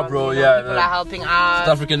 Yeah, they are, bro. Yeah, people are helping out. South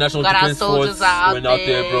African National Defense Force went out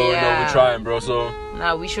there, bro. Yeah. No, we're trying, bro. So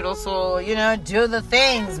now we should also, do the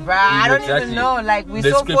things, bro. I don't even know. Like we're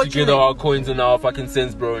so fortunate. Let's together our coins and our fucking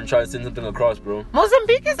cents, bro, and try to send something across, bro.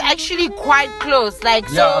 Mozambique is actually quite close. Like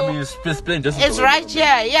yeah, I mean it's split distance. It's right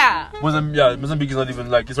here, yeah. Mozambique is not even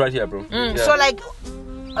like it's right here, bro. Yeah. So like,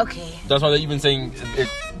 okay. That's why they're even saying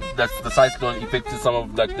that's the cyclone affected some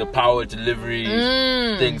of like the power delivery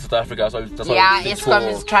things South Africa. So that's why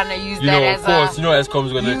Eskom is trying to use that as of course, Eskom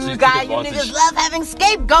is gonna you niggas love having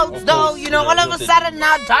scapegoats though. All of a sudden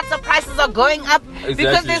now data prices are going up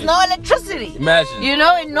because there's no electricity. Imagine.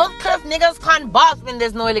 In North Cliff niggas can't bath when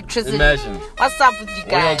there's no electricity. Imagine. What's up with you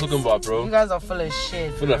guys? What are y'all talking about, bro? You guys are full of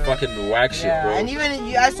shit. Full of fucking whack shit, bro. And even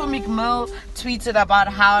I saw McMill tweeted about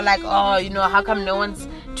how like, how come no one's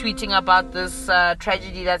tweeting about this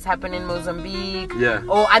tragedy that's happened in Mozambique? Yeah.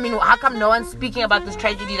 Or I mean, how come no one's speaking about this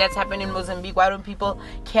tragedy that's happened in Mozambique? Why don't people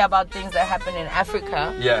care about things that happen in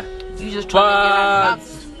Africa? Yeah. You just trying to get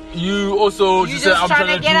unlocked. You also just said I'm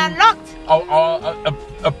trying to get unlocked.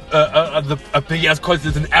 A big ass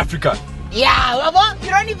continent in Africa. Yeah, well, you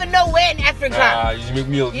don't even know where in Africa. You make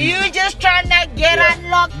me. You just trying to get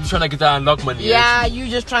unlocked. You trying to get that unlocked money. Yeah, you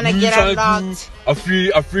just trying to get unlocked. A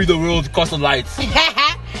free the world cost of lights.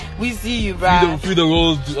 We see you, bro. Free the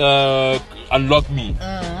world unlock me.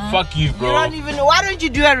 Fuck you, bro. You don't even know. Why don't you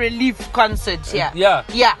do a relief concert here? Yeah.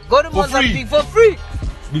 Yeah, go to Mozambique for free.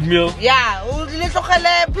 Big meal. Yeah,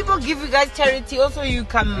 people give you guys charity. Also, you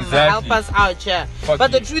come help us out, yeah.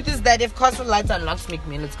 But the truth is that if Castle Lights unlocks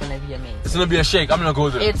McMill, it's gonna be amazing. It's gonna be a shake. I'm gonna go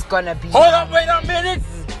there. It's gonna be. Hold up, wait a minute.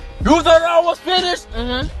 You thought I was finished?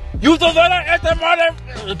 You thought I at the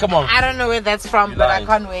mother? Come on. I don't know where that's from, but I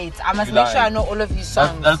can't wait. I must make sure I know all of these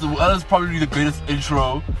songs. That is probably the greatest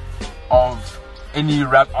intro of any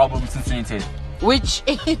rap album since 2010. Which?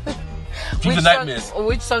 Dreams and Nightmares.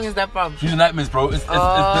 Which song is that from? Dreams and Nightmares, bro. It's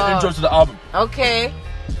the intro to the album. Okay.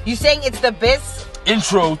 You saying it's the best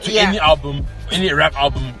intro to any album, any rap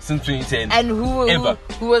album since 2010. And who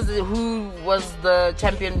was the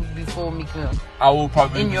champion before Meek Mill? I will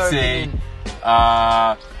probably say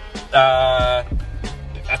I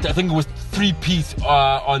think it was 3-piece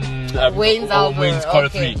on Wayne's album. Wayne's Carter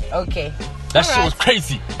 3. Okay. That shit was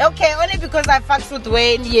crazy. Okay, only because I fucks with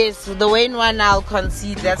Wayne. Yes, the Wayne one I'll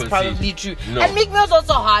concede. That's probably true. No. And Meek Mill's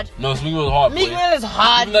also hard. No, Meek Mill's hard. Meek Mill is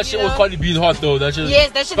hard. That shit was Cardi B's hard though. That shit.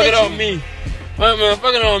 Yes, that shit. Fuck it on me. Fuck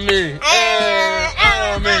it on me.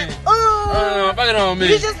 Fuck it on me.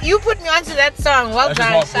 You put me onto that song. Well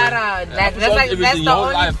done. Shout out. That's the only.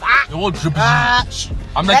 You're dripping.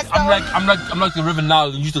 I'm like the river now.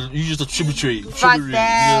 You just a tributary. Fuck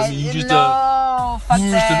that. You just fuck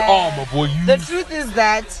that. Oh my boy. The truth is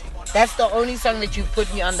that that's the only song that you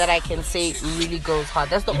put me on that I can say really goes hard.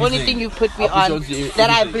 That's the only thing you put me on that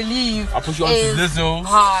I believe I'll put you on to Lizzo.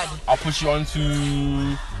 Hard. I'll put you on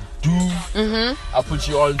to Do. I'll put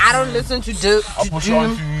you on to, I don't listen to Do. I'll put you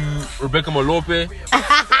on to Rebecca Malope.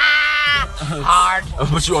 Hard. I'll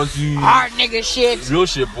put you on to hard nigga shit. Real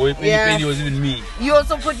shit, boy. Penny was even me. You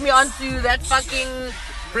also put me on to that fucking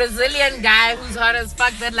Brazilian guy who's hard as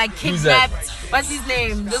fuck that like kidnapped. What's his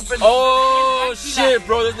name? This oh shit,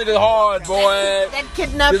 bro! This nigga hard, boy. That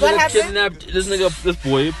kidnapped. What happened? Kidnapped this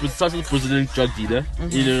boy, such a Brazilian drug dealer.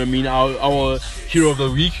 You know what I mean? Our hero of the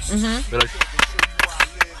week. Like,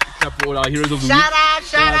 all our heroes of the week.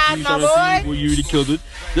 Shout out, my boy. You really killed it.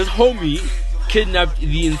 This homie kidnapped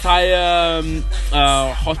the entire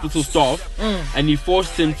hospital staff and he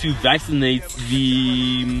forced them to vaccinate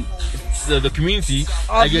the community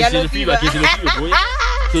against yellow fever, boy.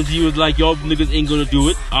 Because he was like, y'all niggas ain't gonna do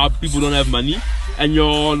it. Our people don't have money, and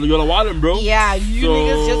you're the wildin', bro. Yeah, you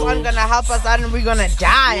niggas just aren't gonna help us out, and we're gonna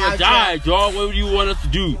die. We're gonna die, dog. What do you want us to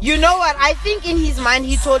do? You know what? I think in his mind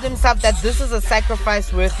he told himself that this is a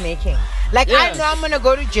sacrifice worth making. Like, I know I'm gonna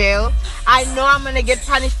go to jail. I know I'm gonna get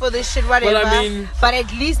punished for this shit, whatever. But I mean, but at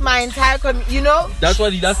least my entire you know. That's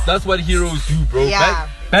what heroes do, bro. Yeah.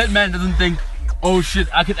 Batman doesn't think, oh shit,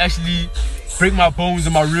 I could actually break my bones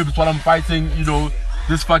and my ribs while I'm fighting, you know,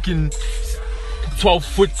 this fucking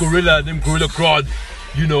 12-foot gorilla named Gorilla Grodd,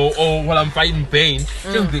 you know, or while I'm fighting Bane.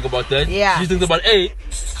 He doesn't think about that. Yeah. He thinks about, hey,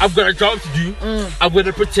 I've got a job to do. I've got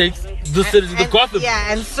to protect the citizens of Gotham.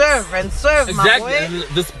 Yeah, and serve, exactly. my boy. And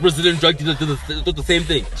this Brazilian drug dealer did the same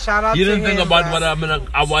thing. Shout out he to him. He didn't think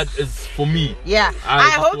about what is for me. Yeah. I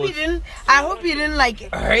hope he didn't like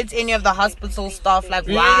hurt any of the hospital staff. Like,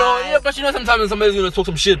 wow. But you know, sometimes somebody's gonna talk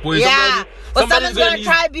some shit, boy. Yeah. Somebody's gonna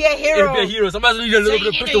try to be a hero. Be a hero. Somebody's gonna need a little bit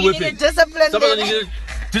of pistol whipping. Discipline. Somebody's gonna need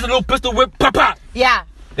just a little pistol whip. Papa. Yeah.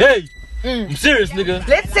 Hey. I'm serious, nigga.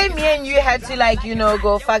 Let's say me and you had to, like, you know,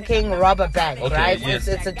 go fucking rob a bank, right? Yes.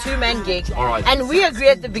 It's a 2-man gig. All right. And we agree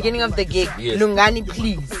at the beginning of the gig, Lungani,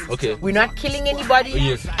 please. Okay. We're not killing anybody.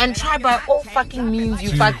 Yes. And try by all fucking means,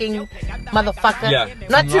 you fucking motherfucker. Yeah.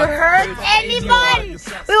 Not to hurt anybody.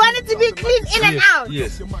 We want it to be clean in and out.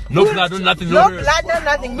 Yes. No blood, no nothing. No blood, no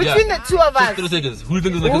nothing. Between the two of us. 30 seconds. Who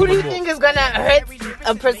do you think is gonna hurt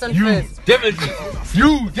a person first? Definitely.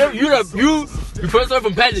 You first start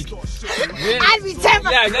from panic. I'd be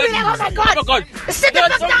terrified. Yeah, like, oh my god. Sit the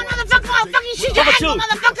fuck down, motherfucker. I'll fucking shoot your ankle,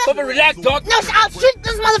 motherfucker. Papa, relax, dog. No, I'll shoot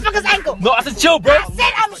this motherfucker's ankle. No, I said chill, bro. I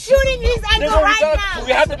said I'm shooting his ankle right now.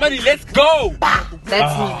 We have the money. Let's go. Bah,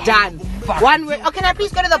 that's me done. One word. Oh, can I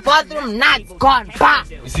please go to the bathroom? Nah, it's gone. Bah.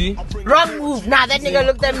 You see? Wrong move. Nah, that nigga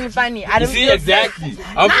looked at me funny. I don't see exactly.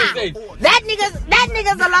 I'm saying that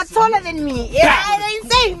nigga's a lot taller than me. Yeah, it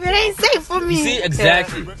ain't safe. It ain't safe for me. You see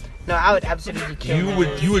exactly. No, I would absolutely kill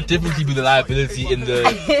you would definitely be the liability in the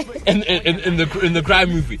in the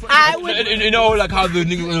crime movie. I would. You know, like how the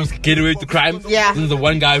niggas get away with the crime. Yeah. There's the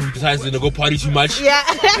one guy who decides to go party too much. Yeah.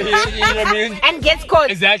 You know what I mean? And gets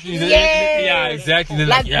caught. Exactly. Yeah. Exactly.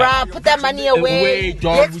 Like, bruh, put that money away.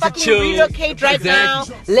 Dog, let's fucking relocate right now.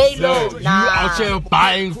 Lay low. You out here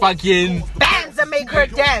buying fucking bands that make her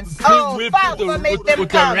dance. Oh, fuck, make them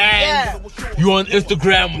come. Yeah. You on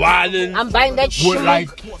Instagram wildin'. I'm buying that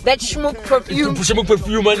shmook. That shmook perfume. Shmook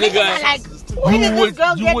perfume, my nigga. Like, Where did this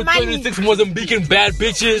girl you get with money? 26 Mozambican bad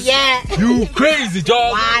bitches. Yeah. You crazy,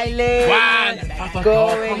 dog. Wildin'.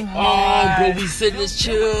 Going on, bro, we said this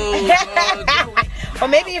chill. Or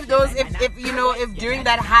maybe if during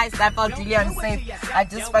that heist I felt really unsafe, I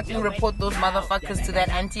just fucking report those motherfuckers to that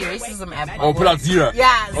anti-racism app. Oh, put out ZIRRA.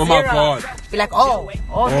 Yeah, oh my ZIRRA. God. Be like,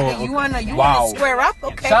 nigga, you wanna square up?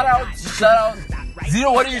 Okay. Shout out.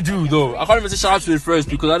 ZIRRA, what do you do though? I can't even say shout out to it first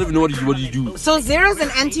because I don't even know what do you do. So ZIRRA is an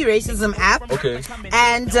anti-racism app. Okay.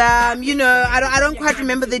 And I don't quite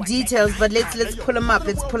remember the details, but let's pull them up.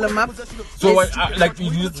 So like you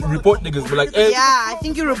just report niggas, but like yeah, I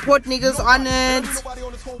think you report niggas on it.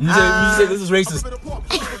 You say this is racist.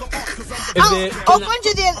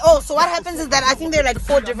 So what happens is that I think there are like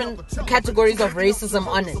 4 different categories of racism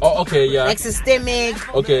on it. Oh, okay, yeah. Like systemic.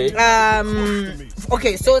 Okay.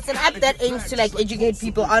 Okay, so it's an app that aims to like educate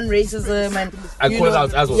people on racism and call it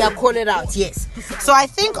out as well. Yeah, call it out. Yes. So I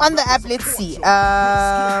think on the app, let's see.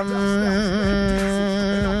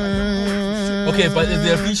 Okay, but is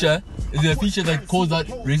there a feature? Is there a feature that calls out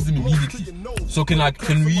racism immediately? So can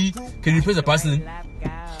we press a button?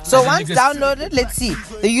 So once downloaded, let's see.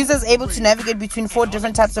 The user is able to navigate between 4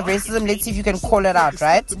 different types of racism. Let's see if you can call it out,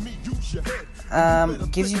 right?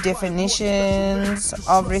 Gives you definitions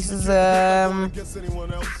of racism.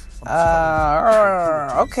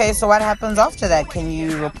 Okay, so what happens after that? Can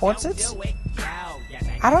you report it?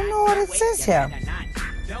 I don't know what it says here.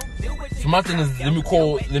 So my thing is, let me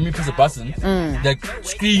press a button that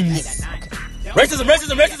screams racism.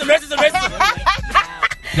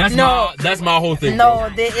 That's my whole thing. No,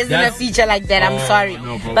 there isn't a feature like that. I'm sorry.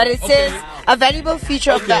 No, but it says a valuable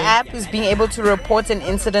feature of the app is being able to report an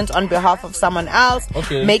incident on behalf of someone else,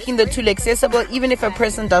 making the tool accessible even if a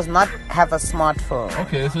person does not have a smartphone.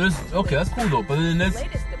 Okay, so that's cool though. But then this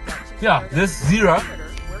ZIRRA,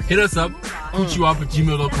 hit us up, put you up at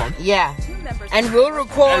gmail.com. Yeah, and we'll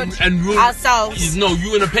record ourselves. No,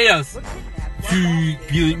 you're gonna pay us.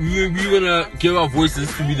 We're gonna give our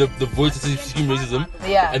voices to be the voices of Scheme Racism.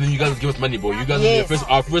 Yeah. And then you guys give us money, bro. You guys are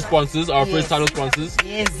our first sponsors, first title sponsors.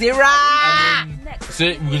 Yes, ZIRRA. So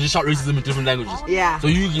we can just shout racism in different languages. Yeah. So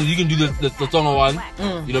you can do the Tonga one.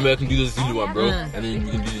 You know, maybe I can do the Zulu one, bro. And then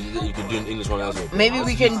you can do an English one as well. Maybe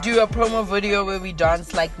we can do a promo video where we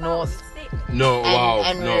dance like North. No,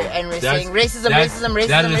 and we're saying racism.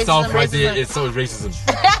 That in itself right there is so racism.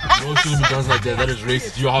 No, shouldn't be done like that. That is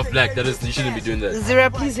racist. You're half black. You shouldn't be doing that.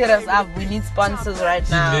 ZIRRA, please hit us up. We need sponsors right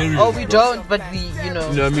now. Hilarious, we don't, but we, You know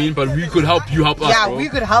what I mean? But we could help you help us, yeah, bro. we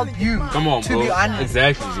could help you. Come on, to bro. be honest.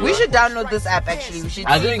 Exactly. Bro. We should download this app, actually. We should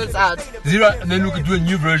see if it's out. ZIRRA, and then we could do a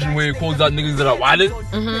new version where it calls out niggas that are wildin',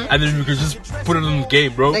 and then we could just put it on the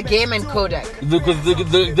game, bro. The game and Kodak. Because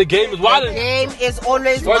the game is wildin'. The game is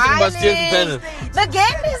always wildin'. The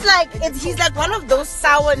game is like, he's like one of those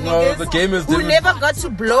sour niggas the game is who never got to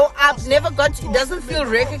blow up, doesn't feel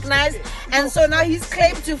recognized, and so now his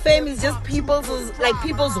claim to fame is just people's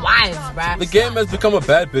wives, bruh. The game has become a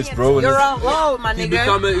bad bitch, bro. You're a hoe, my nigga.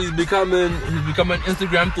 He's become an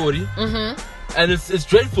Instagram thotty. And it's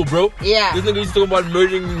dreadful, bro. Yeah. This nigga used to talk about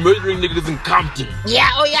murdering niggas in Compton.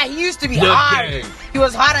 Yeah, he used to be hard. Gang. He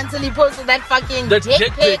was hard until he posted that fucking dick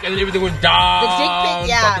pic. And everything went down. The dick pic,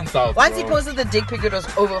 yeah. South, once he posted the dick pic, it was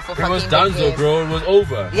over for fucking. It was done, bro. It was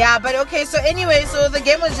over. Yeah, but okay. So anyway, the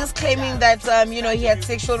game was just claiming that he had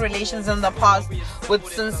sexual relations in the past with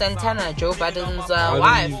Sin Santana, Joe Biden's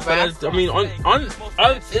wife. But I mean,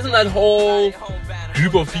 isn't that whole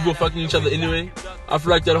group of people fucking each other anyway? I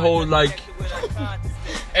feel like that whole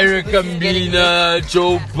Erica Mina,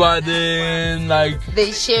 Joe Biden,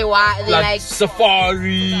 they share like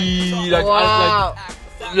Safari, wow.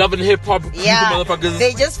 Love and hip hop motherfuckers.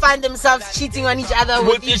 They just find themselves cheating on each other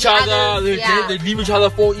with each other. They leave each other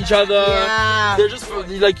for each other. Yeah. They're just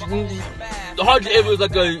hardly ever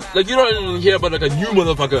you don't hear about a new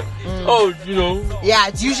motherfucker. Oh, Yeah,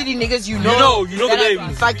 it's usually niggas you know the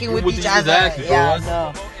name. Fucking with each other. Exactly, yeah,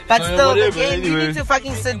 no. But still, the game, you need to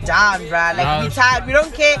fucking sit down, bruh. We tired. We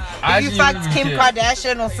don't care if you fucked Kim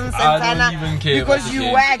Kardashian or Sin Santana because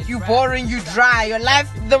you whack, you boring, you dry. Your life,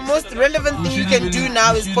 the most relevant thing you can do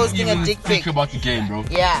now is posting a dick pic. Think about the game, bro.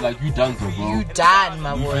 Yeah. You done, bro. You done,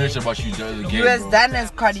 my boy. You finished about the game. You as done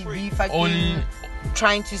as Cardi B, fucking.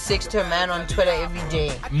 trying to sext her man on Twitter every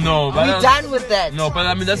day. No, but we're done with that. No, but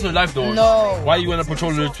I mean that's her life though. No. Why you wanna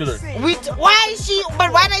patrol her Twitter? Why does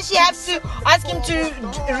she have to ask him to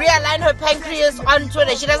realign her pancreas on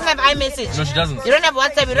Twitter? She doesn't have iMessage. No, she doesn't. You don't have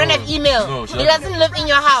WhatsApp. You don't have email. No, she doesn't. He doesn't live in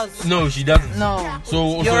your house. No, she doesn't. No.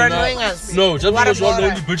 So you're annoying us. No, just because you're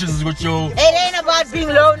lonely bitches is what you're. It ain't about being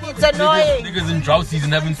lonely. It's annoying. Niggas in drought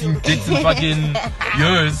season haven't seen dicks in fucking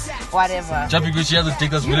years. Whatever. Just because she has a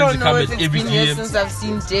dick that's willing to come at every game. game. Since I've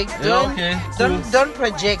seen dick. Don't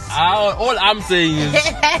project. All I'm saying is,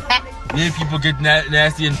 yeah, people get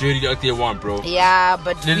nasty and dirty like they want, bro. Yeah,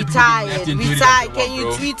 but we tired. We tired. Can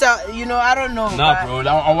you tweet out? You know, I don't know. Nah, bro.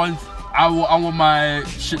 I want my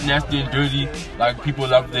shit nasty and dirty. Like people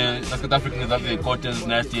love their, like South Africans love their cultures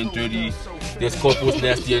nasty and dirty. Their Scorpios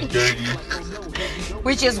nasty and dirty.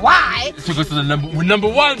 Which is why it took us to the number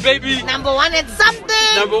one, baby. Number one at something.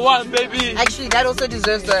 Number one, baby. Actually, that also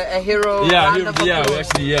deserves a hero. Yeah,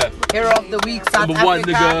 Hero of the week. South number Africa. One,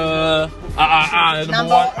 nigga.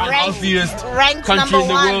 Number one, healthiest country in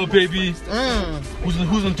the world, baby.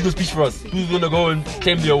 Who's gonna do the speech for us? Who's gonna go and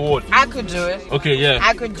claim the award? I could do it. Okay, yeah.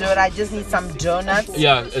 I could do it. I just need some donuts.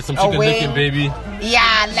 Yeah, and some chicken licking, baby.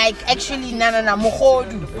 Yeah, like actually,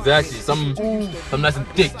 mohodu. Exactly, some nice and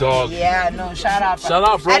thick, dog. Yeah, no, shout out,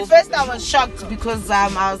 bro. At first, I was shocked because I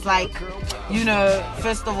was like, you know,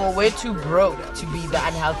 first of all, we're too broke to be the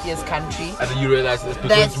unhealthiest country. And then you realize it's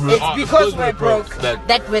because we're broke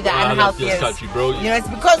that we're the unhealthiest country, bro. You know, it's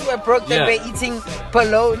because we're broke that we're eating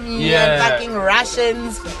bologna and fucking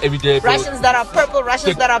rations every day, bro. Rations that are purple,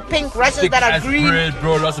 rations that are pink, rations that are green. Bread,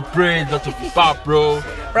 bro. Lots of bread, lots of pop, bro.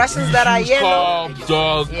 Rations that are yellow. Carbs,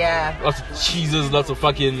 dog. Yeah. Lots of cheeses, lots of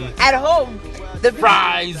fucking. At home, the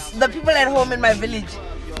fries. The people at home in my village,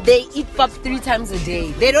 they eat pop 3 times a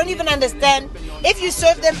day. They don't even understand. If you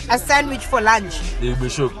serve them a sandwich for lunch, they'll be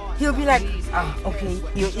shook. He'll be like, okay,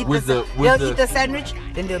 you'll eat eat the sandwich,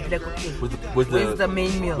 then they'll be like, okay, where's the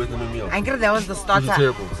main meal? Where's the main meal? I guess that was the starter.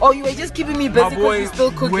 Terrible. Oh, you were just keeping me busy because you're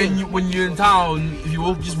still cooking. When you're in town, if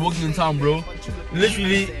you're just walking in town, bro,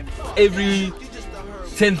 literally every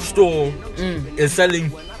 10th store is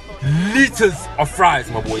selling liters of fries,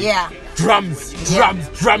 my boy. Yeah. Drums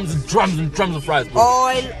of fries, bro.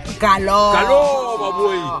 Oil galore, my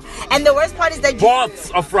boy. And the worst part is that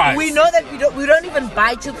pots of fries. We know that we don't even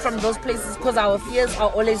buy chips from those places because our fears are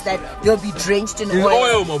always that they'll be drenched in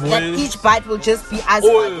oil, my boy. That each bite will just be as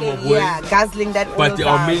guzzling that oil. But there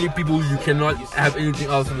are many people you cannot have anything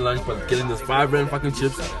else in lunch but getting this 5 rand fucking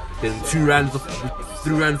chips, then 2 rands of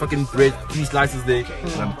 3 rand fucking bread, 3 slices there,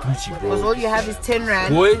 and I'm Gucci, bro. Because all you have is 10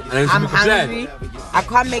 rand. Boy, I'm hungry. I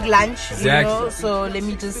can't make lunch. Exactly. You know, so let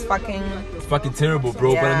me just fucking. It's fucking terrible,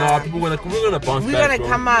 bro. Yeah. But no, we're gonna bounce back. We're gonna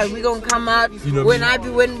come out. You know when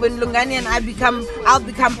when Lungani and I'll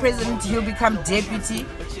become president, he'll become deputy.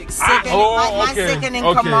 My second in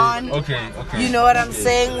command. Okay. You know what I'm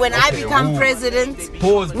saying? When I become president,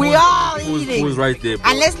 we all eating. Pause right there,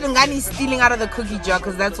 bro. Unless Lungani is stealing out of the cookie jar,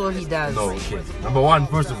 because that's all he does. No, okay. Number one,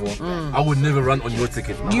 first of all, I would never run on your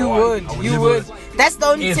ticket. You would. That's the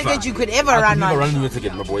only ticket you could ever run on. I would never run on your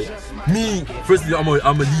ticket, my boy. Me, firstly, I'm a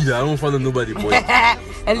leader. I don't follow nobody, boy.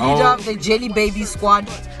 A leader of the Jelly Baby Squad.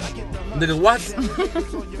 Nigga, what?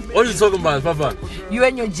 What are you talking about, Papa? You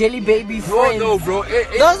and your Jelly Baby friends. No, bro.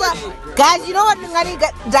 Those are guys. You know what Lungani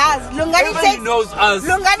does?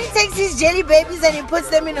 Lungani takes his Jelly Babies and he puts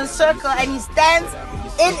them in a circle and he stands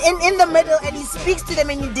in the middle and he speaks to them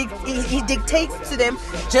and he dictates to them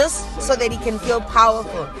just so that he can feel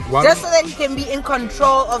powerful. What? Just so that he can be in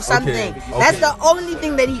control of something. Okay. That's the only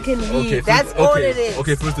thing that he can be. That's all it is.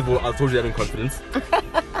 Okay, first of all, I told you that in confidence.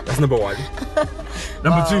 That's number one.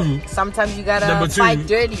 Number two, sometimes you gotta fight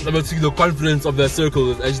dirty. Number two, the confidence of that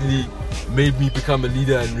circle has actually made me become a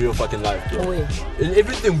leader in real fucking life, bro. Oh, yeah. In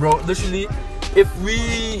everything, bro. Literally, if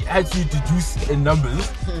we had to deduce in numbers,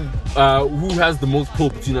 who has the most pull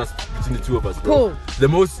between the two of us, bro? Pull. The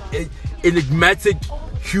most enigmatic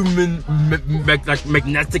human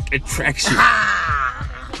magnetic attraction.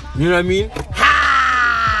 You know what I mean?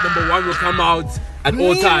 Number one will come out at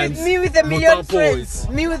all times. Me with a million friends.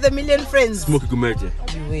 Me with a million friends. Smokey Gumerje.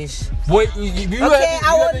 You wish. Boy,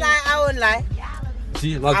 I won't lie.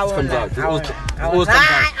 See, love just comes out. I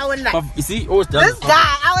won't lie. You see, always does. This guy,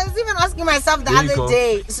 I was even asking myself the other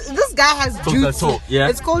day. This guy has jutsu. Yeah.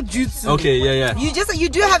 It's called jutsu. Okay, yeah. You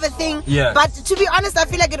do have a thing. Yeah. But to be honest, I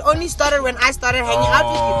feel like it only started when I started hanging out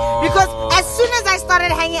with you. Because as soon as I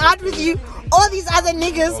started hanging out with you, all these other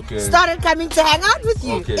niggas started coming to hang out with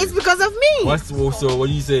you. Okay. It's because of me. So what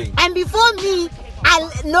are you saying? And before me,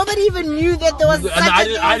 nobody even knew that there was such a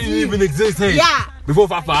thing. I didn't even exist, hey. Yeah. Before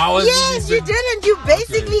Fafa, yes, you didn't. You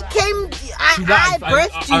basically came. I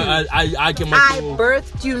birthed you. I came. I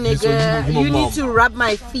birthed you, nigga. You need to rub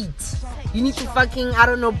my feet. You need to fucking, I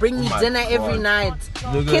don't know, bring me dinner every night.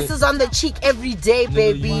 Nigga. Kisses on the cheek every day,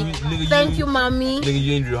 baby. Nigga, Thank you, mommy. Nigga,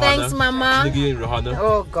 you ain't Rihanna. Thanks, mama. Nigga, you ain't Rihanna.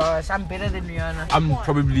 Oh gosh, I'm better than Rihanna. I'm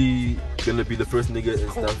probably gonna be the first nigga in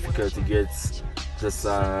South Africa to get this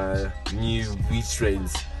new weed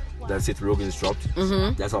strains that Seth Rogen's dropped.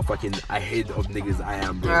 That's how fucking ahead of niggas I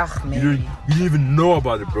am, bro. Ugh, you didn't even know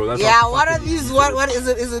about it, bro. That's what are these? What is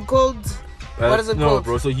it? Is it called? What is it called?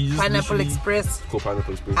 Bro, so he just Pineapple Express. Called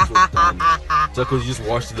Pineapple Express. Just because you just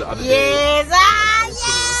watched it the other day. Yes,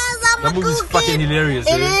 that movie's fucking hilarious.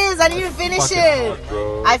 It is. I need to finish it. Hot,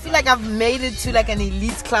 bro. I feel like I've made it to like an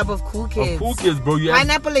elite club of cool kids. Of cool kids, bro.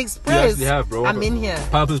 Pineapple Express. You actually have, bro. I'm in here.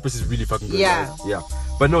 Pineapple Express is really fucking good. Yeah. Guys. Yeah.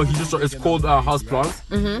 But no, it's called House Plant.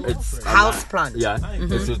 It's House Plant. Yeah.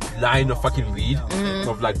 It's a line of fucking weed,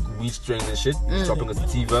 of like weed strains and shit. Dropping a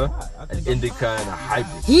sativa, an indica, and a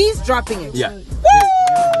hybrid. He's dropping it. Yeah.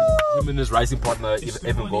 Him and his rising partner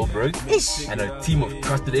Evan Goldberg, and a team of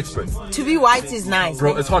trusted experts. To be white is nice,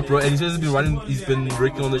 bro. It's hot, bro. And he's been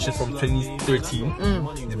working on this shit from 2013.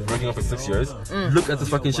 He's been working on it for 6 years. Look at this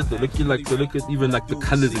fucking shit though. Look at even like the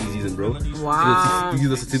colors that he's using, bro. Wow.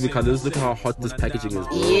 These are sativa colors. Look at how hot this packaging is,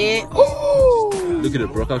 bro. Yeah. Ooh. Look at it,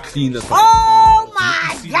 bro. Look how clean that's. Oh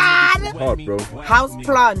my god. Hot, bro. House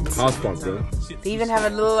plant, bro. They even have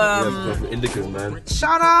a little indicas, man.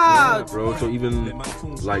 Shout out, yeah, bro. So even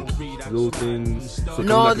like little things. So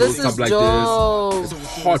no, like this is like dope. This.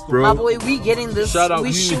 It's hot, bro. My boy, we getting this. Shout out, we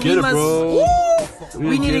need to get it, bro.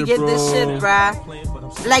 We need to get this shit, bruh.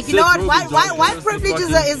 Like, you know what? White privilege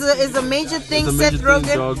is a major thing, Seth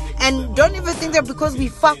Rogen. And don't even think that because we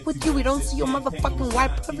fuck with you, we don't see your motherfucking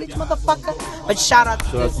white privilege, motherfucker. But shout out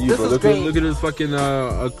to this. This is great. Look at this fucking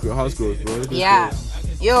house growth, bro. Yeah.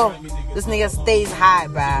 Yo, this nigga stays high,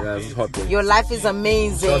 bruh. Yeah, this is hot, bro. Your life is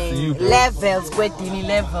amazing. You, levels, Gwetini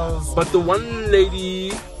levels. But the one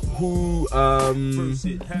lady who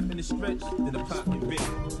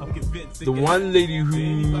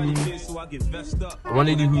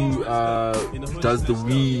does the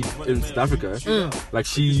weed in South Africa, like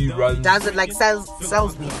she runs. Does it like sells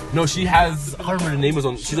weed? No, she has. I can't remember the name is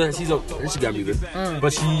on. She's a Gambian,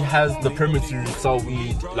 but she has the permit to sell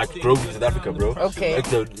weed, like grow weed in South Africa, bro. Okay.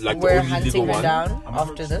 We're only legal one. Down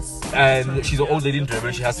after this. And she's an old lady in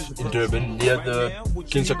Durban. She has in Durban near the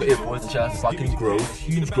King Shaka Airport. She has fucking grows,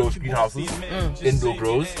 huge grows, greenhouses, indoor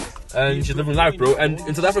grows. And she's living life, bro. And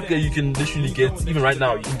in South Africa, you can literally get, even right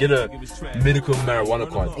now, you can get a medical marijuana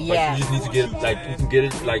card. Yeah. Like, you just need to get, like, you can get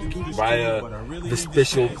it, like, via the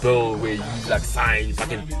special bill where you, like, sign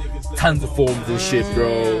fucking tons of forms and shit,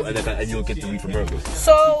 bro. And you'll get the weed from her.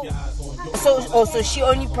 So she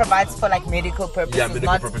only provides for, like, medical purposes. Yeah,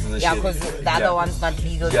 medical purposes and shit. Yeah, because the other one's not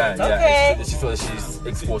legal. Yeah, okay. She feels like she's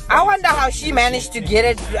exposed. I wonder how she managed to get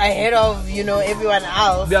it ahead of, everyone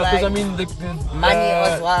else. Yeah, because, like, I mean, money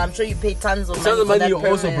as well. I'm sure you pay tons of money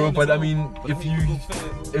also, bro. But I mean, if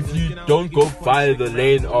you don't go via the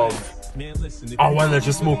lane of I want to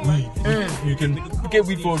just smoke weed, you can get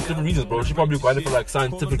weed for different reasons, bro. She probably got it for like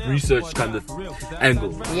scientific research kind of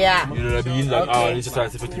angle. Yeah. You know what I mean? Like, I need to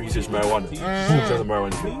scientifically research marijuana. Boom,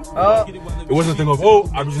 marijuana. Oh. It wasn't a thing of,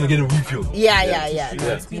 I'm just gonna get a weed pill. Yeah. No,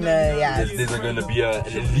 it's been There's gonna be an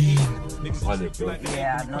lean on it, bro.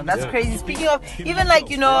 Yeah, no, that's crazy. Speaking of, even like,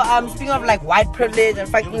 speaking of like white privilege and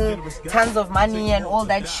fucking tons of money and all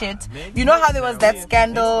that shit, you know how there was that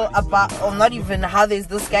scandal about, or not even how there's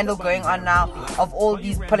this scandal going on now of all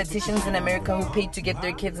these politicians in America who paid to get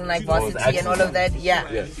their kids in like varsity and all of that.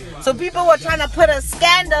 Yeah. So people were trying to put a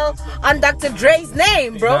scandal on Dr. Dre's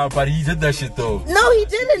name, bro. Nah, but he did that shit though. No, he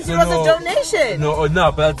didn't. It was a donation.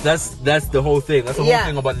 No, but that's the whole thing. That's the whole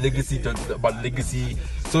thing about legacy.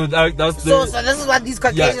 So that's so this is what these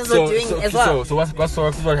Caucasians are doing as well. So what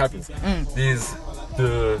happens? There's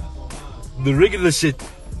the regular shit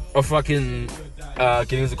of fucking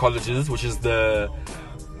getting into colleges, which is the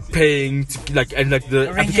paying to, like, and like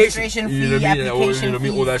the registration fee,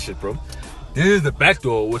 all that shit, bro. This is the back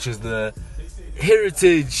door, which is the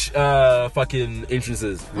heritage fucking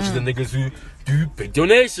entrances, which is the niggas who do big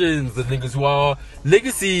donations, the niggas who are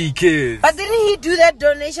legacy kids. But didn't he do that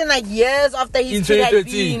donation like years after his kid had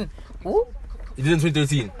been? He did in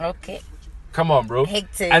 2013. Okay. Come on, bro.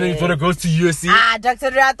 Hectic. And then Dre goes to USC.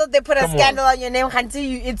 Dr. Dre, I thought they put a scandal on your name.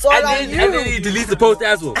 It's all on you. And then he deletes the post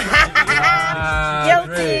as well. Guilty.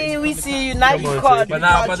 Dre. We see you now. You caught.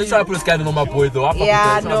 But they try to put a scandal on my boy though.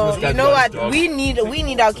 No. You know what? We need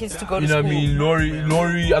our kids to go to school. You know what I mean?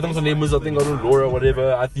 Lori. I think her name is. I don't know, Laura,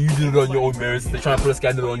 whatever. I think you did it on your own merits. They try to put a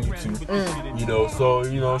scandal on you too. You know. So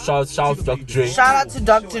shout out to Dr. Dre. Shout out to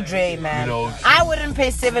Dr. Dre, man. You know, I wouldn't pay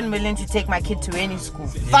 $7 million to take my kid to any school.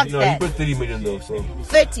 Fuck that. He put $30 million though. So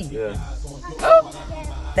 30. Yeah. Oh,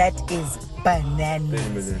 that is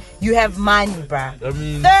bananas. You have money, bruh. I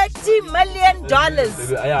mean, $30 million.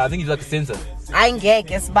 Yeah, I think he's like a censor. I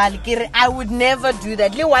would never do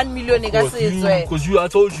that. 1 million. Because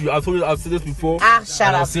I've said this before. Shut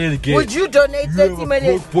up. I'll say it again. Would you donate 30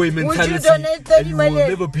 million? Would you donate 30 million? You will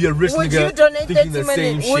never be a rich Would nigga. You donate 30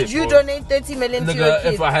 million? Would you donate 30 million to your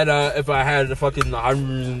kid? If I had a fucking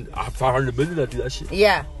 500 million, I'd do that shit.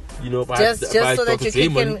 Yeah. You know, just so that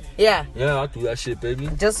you can, yeah, I'll do that shit, baby.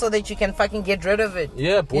 Just so that you can fucking get rid of it.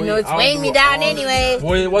 Yeah, boy. You know, it's weighing me down anyway.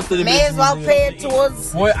 Boy, what's the May as well pay it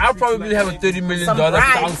towards. Boy, I'll probably have a $30 million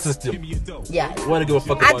sound system. Yeah. I want to give a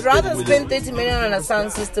fuck about I'd rather spend $30 million on a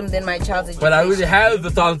sound system than my child's education. But I already have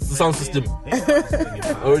the sound system.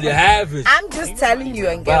 I already have it. I'm just telling you,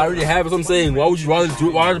 and but I already have it. So I'm saying, why would you rather do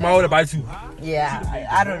it? Why would I buy two? Yeah,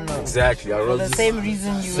 I don't know. Exactly. For the same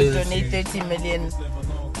reason you would donate 30 million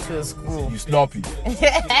to a school. You sloppy.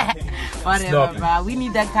 Whatever, bro. We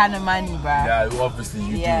need that kind of money, bro. Yeah, obviously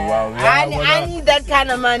you do. Wow. I need that kind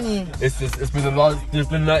of money. It's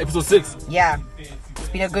been episode 6. Yeah. It's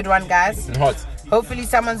been a good one, guys. And hot. Hopefully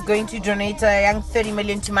someone's going to donate a young 30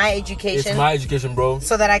 million to my education. It's my education, bro.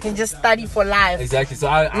 So that I can just study for life. Exactly. So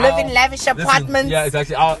I live in lavish apartments. Yeah,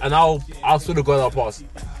 exactly. I'll sort of God I'll pass.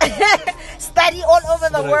 Study all over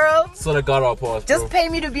the world. Sort of God I'll pass. Just pay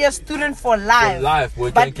me to be a student for life. For life,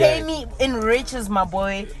 boy. But pay me in riches, my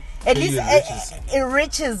boy. At least in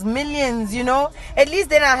riches, millions, you know. At least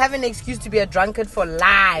then I'll have an excuse to be a drunkard for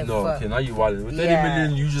life. No, okay, now you wild. With 30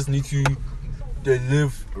 million, you just need to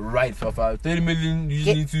live right. For 30 million, you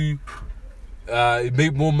just need to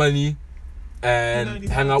make more money and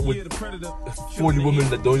hang out with 40 women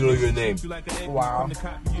that don't know your name. Wow.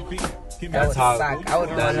 That would suck.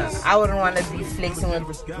 I wouldn't want to be flexing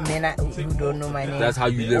with men who don't know my name. That's how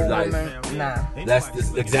you live life. Nah. That's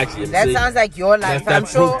exactly. That sounds like your life.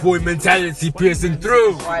 That's that broke boy mentality piercing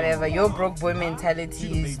through. Whatever. Your broke boy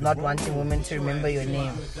mentality is not wanting women to remember your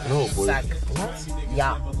name. No, boy. Suck.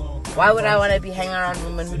 Yeah. Why would I want to be hanging around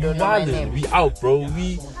women who don't know my name? We out, bro.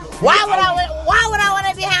 Why would I want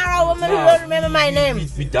to be hanging around women who don't remember my name?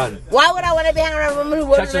 We done. Why would I want to be hanging around women who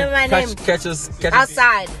won't remember my name? Catch us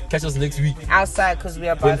outside. Catch us next week. Outside, because we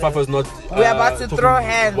are about when Fafa's not. We're about to throw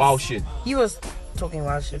hands. Wow shit. He was talking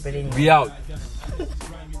wild shit, but anyway. We out.